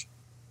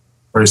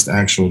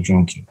actual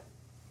drum kit.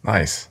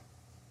 Nice.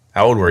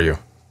 How old were you?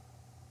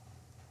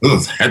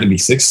 It had to be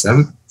 6,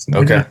 7.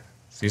 Okay. Like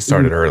So you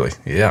started early.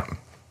 Yeah.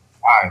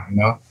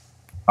 5,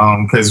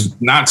 because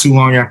not too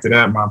long after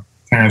that, my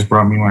parents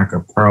brought me like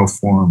a Pearl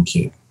Forum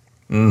kit.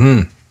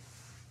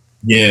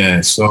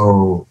 Yeah,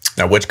 so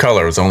now which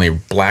color? It was only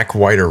black,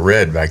 white, or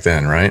red back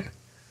then, right?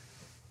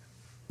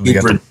 You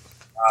got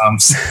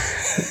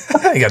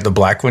the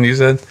black one, you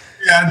said?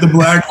 Yeah, the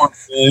black one,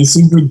 man.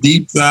 Super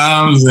deep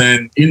sounds,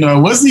 and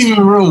it wasn't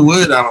even real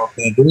wood, I don't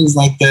think. It was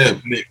like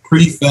that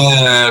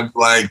prefab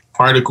like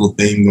particle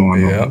thing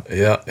going on.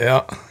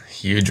 Yeah.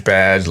 Huge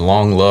badge,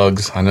 long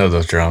lugs. I know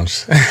those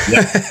drums.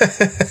 Yeah.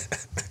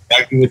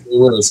 Exactly what they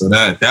were. So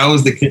that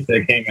was the kit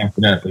that came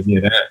after that. But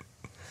yeah,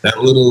 that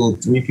little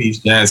 3-piece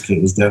jazz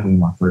kit was definitely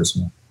my first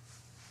one.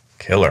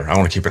 Killer. I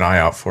want to keep an eye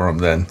out for them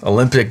then.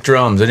 Olympic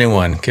drums,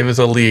 anyone? Give us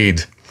a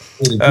lead.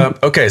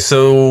 Okay,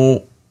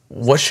 so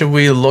what should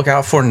we look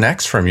out for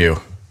next from you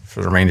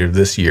for the remainder of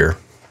this year?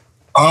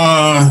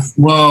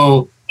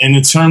 Well,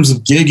 in terms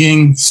of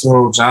gigging,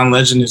 so John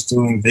Legend is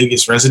doing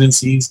Vegas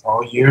residencies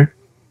all year.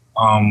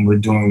 We're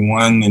doing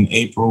one in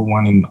April,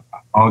 one in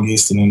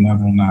August, and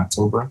another in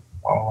October.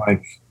 All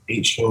like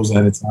 8 shows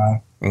at a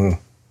time.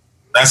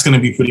 That's going to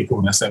be pretty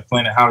cool. That's at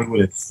Planet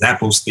Hollywood at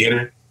Zappos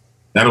Theater.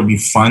 That'll be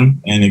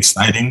fun and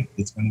exciting.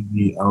 It's going to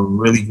be a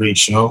really great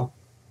show.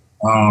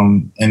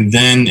 And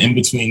then in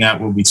between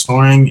that, we'll be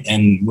touring.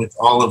 And with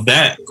all of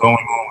that going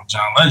on with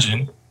John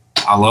Legend,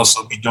 I'll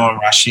also be doing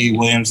Rashid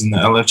Williams and the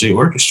LFJ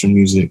Orchestra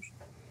music.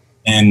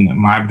 And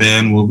my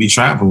band will be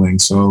traveling.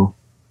 So,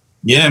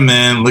 yeah,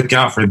 man, look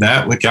out for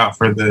that. Look out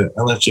for the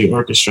LFJ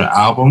Orchestra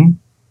album,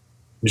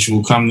 which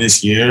will come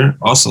this year.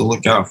 Also,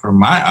 look out for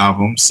my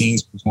album,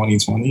 Scenes for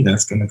 2020.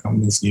 That's going to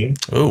come this year.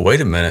 Oh,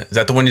 wait a minute. Is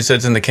that the one you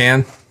said's in the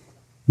can?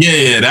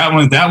 Yeah,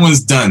 that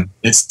one's done.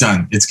 It's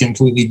done. It's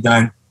completely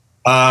done.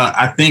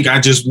 I think I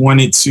just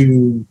wanted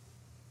to,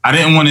 I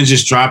didn't want to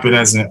just drop it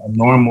as a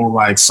normal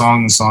like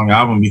song-to-song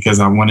album because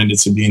I wanted it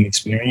to be an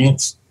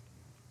experience.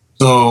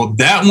 So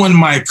that one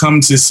might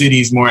come to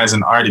cities more as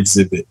an art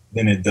exhibit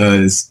than it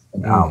does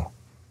an album.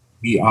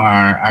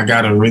 I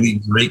got a really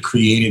great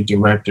creative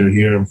director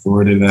here in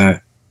Florida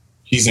that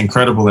she's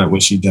incredible at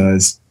what she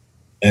does.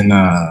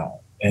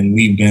 And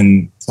we've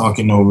been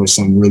talking over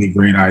some really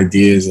great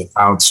ideas of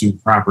how to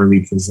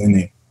properly present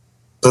it.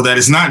 So that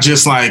it's not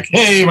just like,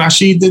 hey,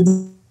 Rashid did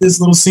this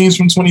little scenes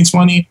from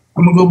 2020.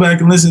 I'm going to go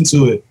back and listen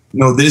to it.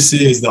 No, this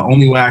is the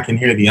only way I can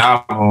hear the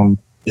album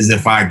is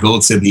if I go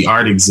to the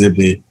art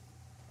exhibit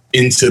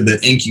into the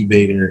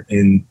incubator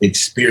and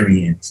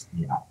experience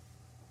the album.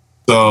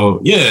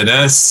 So, yeah,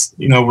 that's,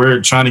 we're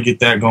trying to get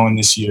that going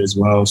this year as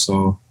well.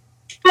 So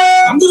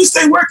I'm going to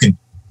stay working.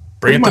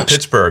 Bring it to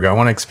Pittsburgh. I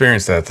want to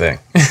experience that thing.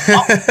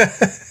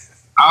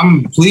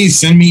 Please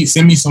send me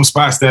some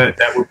spots that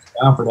would be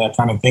down for that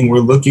kind of thing. We're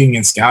looking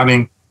and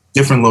scouting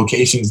different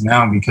locations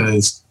now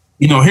because,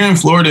 here in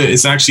Florida,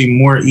 it's actually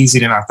more easy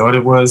than I thought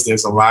it was.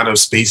 There's a lot of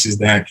spaces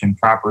that can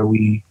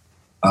properly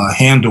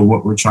handle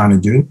what we're trying to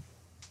do.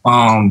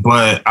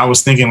 But I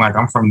was thinking like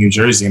I'm from New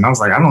Jersey and I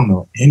was like, I don't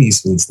know any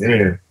space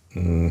there.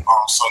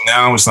 So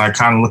now it's like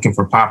kind of looking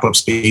for pop-up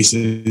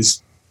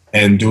spaces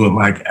and do it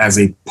like as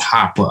a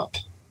pop-up,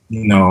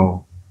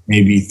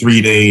 maybe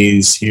 3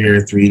 days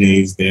here, 3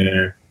 days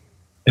there.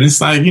 And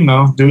it's like,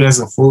 do it as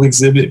a full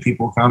exhibit.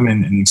 People come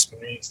and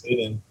experience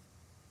it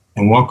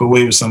and walk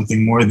away with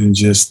something more than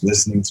just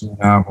listening to an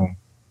album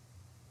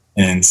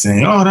and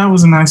saying, oh, that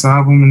was a nice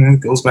album. And then it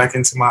goes back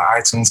into my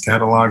iTunes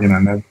catalog and I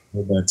never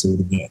go back to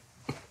it again.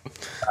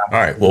 All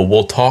right. Well,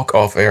 we'll talk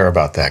off air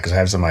about that because I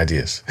have some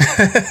ideas.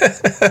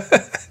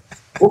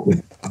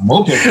 I'm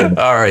open.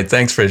 All right.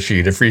 Thanks,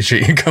 Rashid.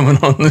 Appreciate you coming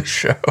on the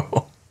show.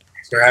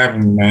 Thanks for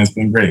having me, man. It's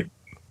been great.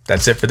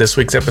 That's it for this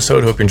week's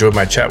episode. Hope you enjoyed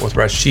my chat with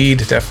Rashid.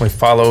 Definitely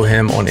follow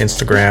him on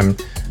Instagram.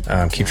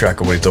 Keep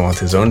track of what he's doing with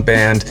his own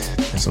band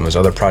and some of his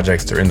other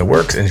projects that are in the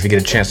works. And if you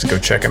get a chance to go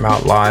check him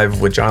out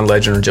live with John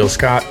Legend or Jill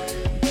Scott,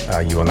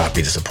 you will not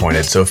be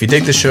disappointed. So if you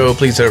dig the show,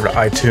 please head over to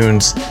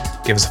iTunes,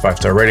 give us a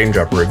 5-star rating,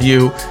 drop a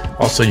review.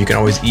 Also, you can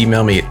always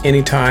email me at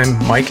any time,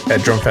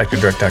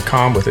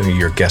 mike@drumfactorydirect.com with any of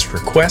your guest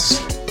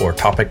requests or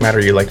topic matter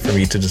you'd like for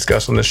me to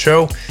discuss on the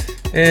show.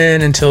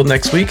 And until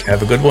next week,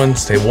 have a good one.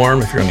 Stay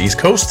warm if you're on the East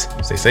Coast.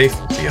 Stay safe.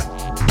 See ya.